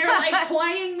 and they're, like,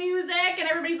 playing music, and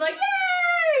everybody's like,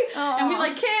 yay! Aww. And we,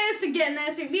 like, kiss and get in the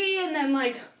SUV, and then,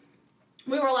 like,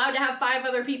 we were allowed to have 5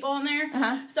 other people in there.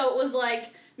 So it was,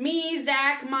 like, me,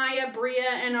 Zach, Maya, Bria,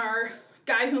 and our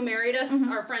guy who married us,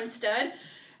 our friend Stud,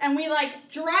 and we, like,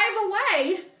 drive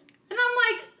away, and I'm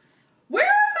like, where are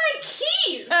my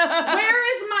keys? Where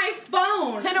is my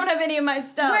phone? I don't have any of my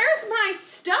stuff. Where's my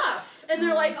stuff? And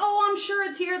they're like, oh, I'm sure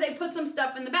it's here. They put some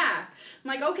stuff in the back. I'm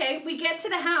like, okay, we get to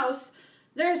the house.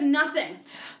 There's nothing.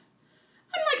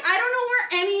 I'm like, I don't know where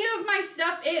any of my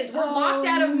stuff is. We're locked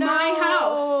out of my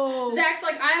house. Zach's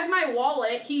like, I have my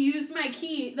wallet. He used my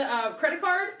key, the credit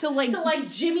card, to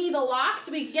jimmy the lock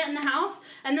so we could get in the house.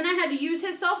 And then I had to use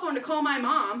his cell phone to call my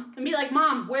mom and be like,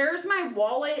 Mom, where's my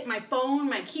wallet, my phone,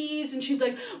 my keys? And she's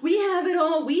like, we have it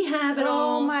all. We have it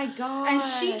all. Oh, my God. And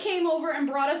she came over and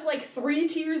brought us, like, 3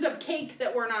 tiers of cake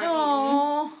that we're not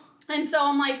eating. And so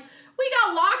I'm like, we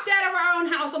got locked out of our own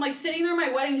house. I'm, like, sitting there in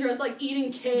my wedding dress, like,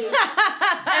 eating cake.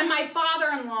 And my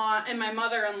father-in-law and my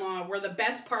mother-in-law were the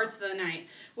best parts of the night.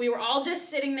 We were all just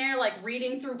sitting there, like,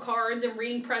 reading through cards and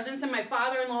reading presents. And my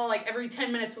father-in-law, like, every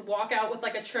 10 minutes would walk out with,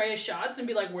 like, a tray of shots and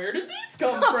be like, where did these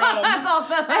come from? That's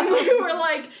awesome. And we were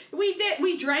like,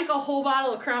 we drank a whole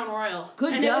bottle of Crown Royal.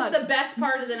 Good And God. it was the best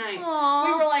part of the night. Aww.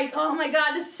 We were like, oh, my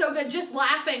God, this is so good. Just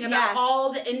laughing about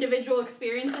all the individual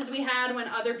experiences we had when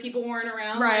other people weren't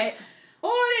around. Right. Like, oh,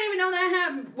 I didn't even know that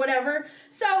happened. Whatever.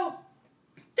 So,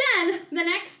 Then, the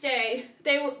next day,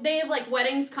 they have, like,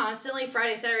 weddings constantly,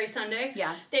 Friday, Saturday, Sunday.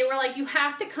 Yeah. They were like, you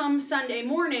have to come Sunday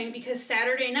morning because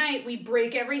Saturday night we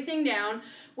break everything down.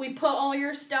 We put all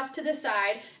your stuff to the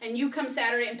side, and you come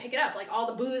Saturday and pick it up. Like, all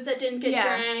the booze that didn't get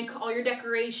drank, all your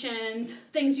decorations,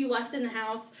 things you left in the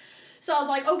house. So I was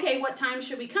like, okay, what time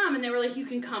should we come? And they were like, you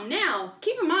can come now.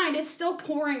 Keep in mind, it's still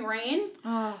pouring rain.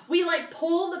 Oh. We, like,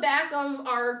 pull the back of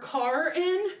our car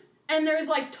in, and there's,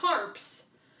 like, tarps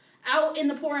out in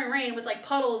the pouring rain with, like,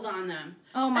 puddles on them.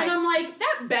 Oh, my. And I'm like,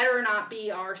 that better not be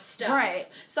our stuff. Right.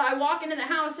 So I walk into the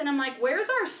house, and I'm like, where's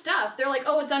our stuff? They're like,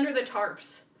 oh, it's under the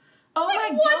tarps. Oh,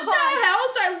 like, my God. What the hell?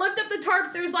 So I lift up the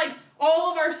tarps. There's, like,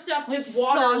 all of our stuff just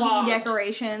waterlogged. Soggy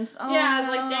decorations. Oh, yeah, I was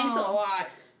like, thanks a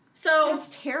lot. So that's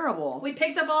terrible. We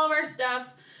picked up all of our stuff.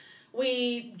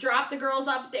 We dropped the girls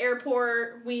off at the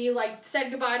airport. We, like, said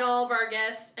goodbye to all of our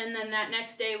guests. And then that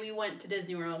next day, we went to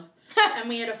Disney World. And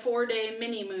we had a 4-day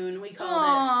mini moon, we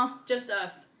called it. Just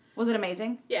us. Was it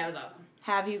amazing? Yeah, it was awesome.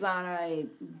 Have you gone on a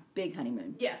big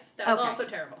honeymoon? Yes, that was also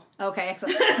terrible. Okay,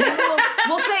 excellent.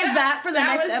 we'll save that for the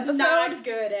next episode. That was not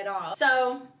good at all.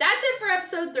 So, that's it for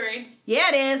episode 3. Yeah,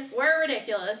 it is. We're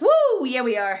ridiculous. Woo! Yeah,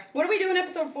 we are. What are we doing in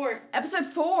episode 4? Episode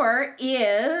 4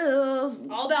 is...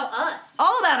 all about us.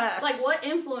 All about us. Like, what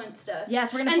influenced us.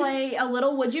 Yes, we're going to play a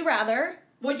little Would You Rather.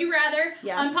 Would you rather?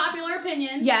 Yes. Unpopular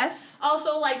opinions. Yes.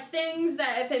 Also, like, things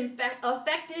that have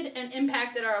affected and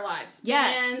impacted our lives.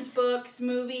 Yes. Bands, books,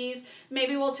 movies.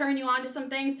 Maybe we'll turn you on to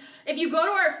some things. If you go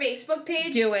to our Facebook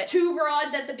page, do it. 2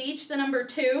 Broads at the Beach, the number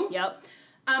 2. Yep.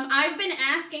 I've been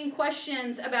asking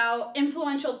questions about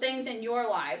influential things in your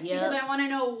lives. Yep. Because I want to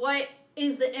know what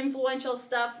is the influential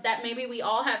stuff that maybe we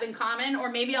all have in common,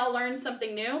 or maybe I'll learn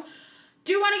something new.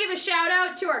 Do want to give a shout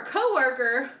out to our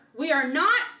coworker. We are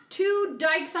not 2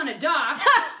 dykes on a dock.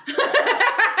 We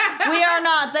are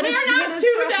not. We are not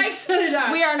 2 dykes on a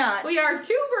dock. We are not. We are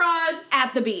 2 broads.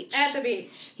 At the beach. At the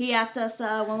beach. He asked us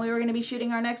when we were going to be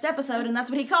shooting our next episode, and that's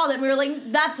what he called it. And we were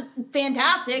like, that's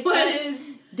fantastic. But it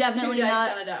is definitely 2 dykes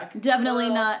not. on a dock. Definitely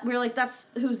not. We were like,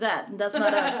 who's that? That's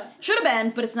not us. Should have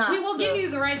been, but it's not. We will give you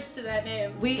the rights to that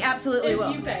name. We absolutely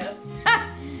will. If you pay us.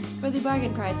 For the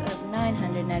bargain price of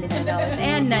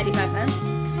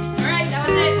 $999.95. Alright, that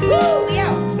was it. Woo! We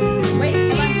out.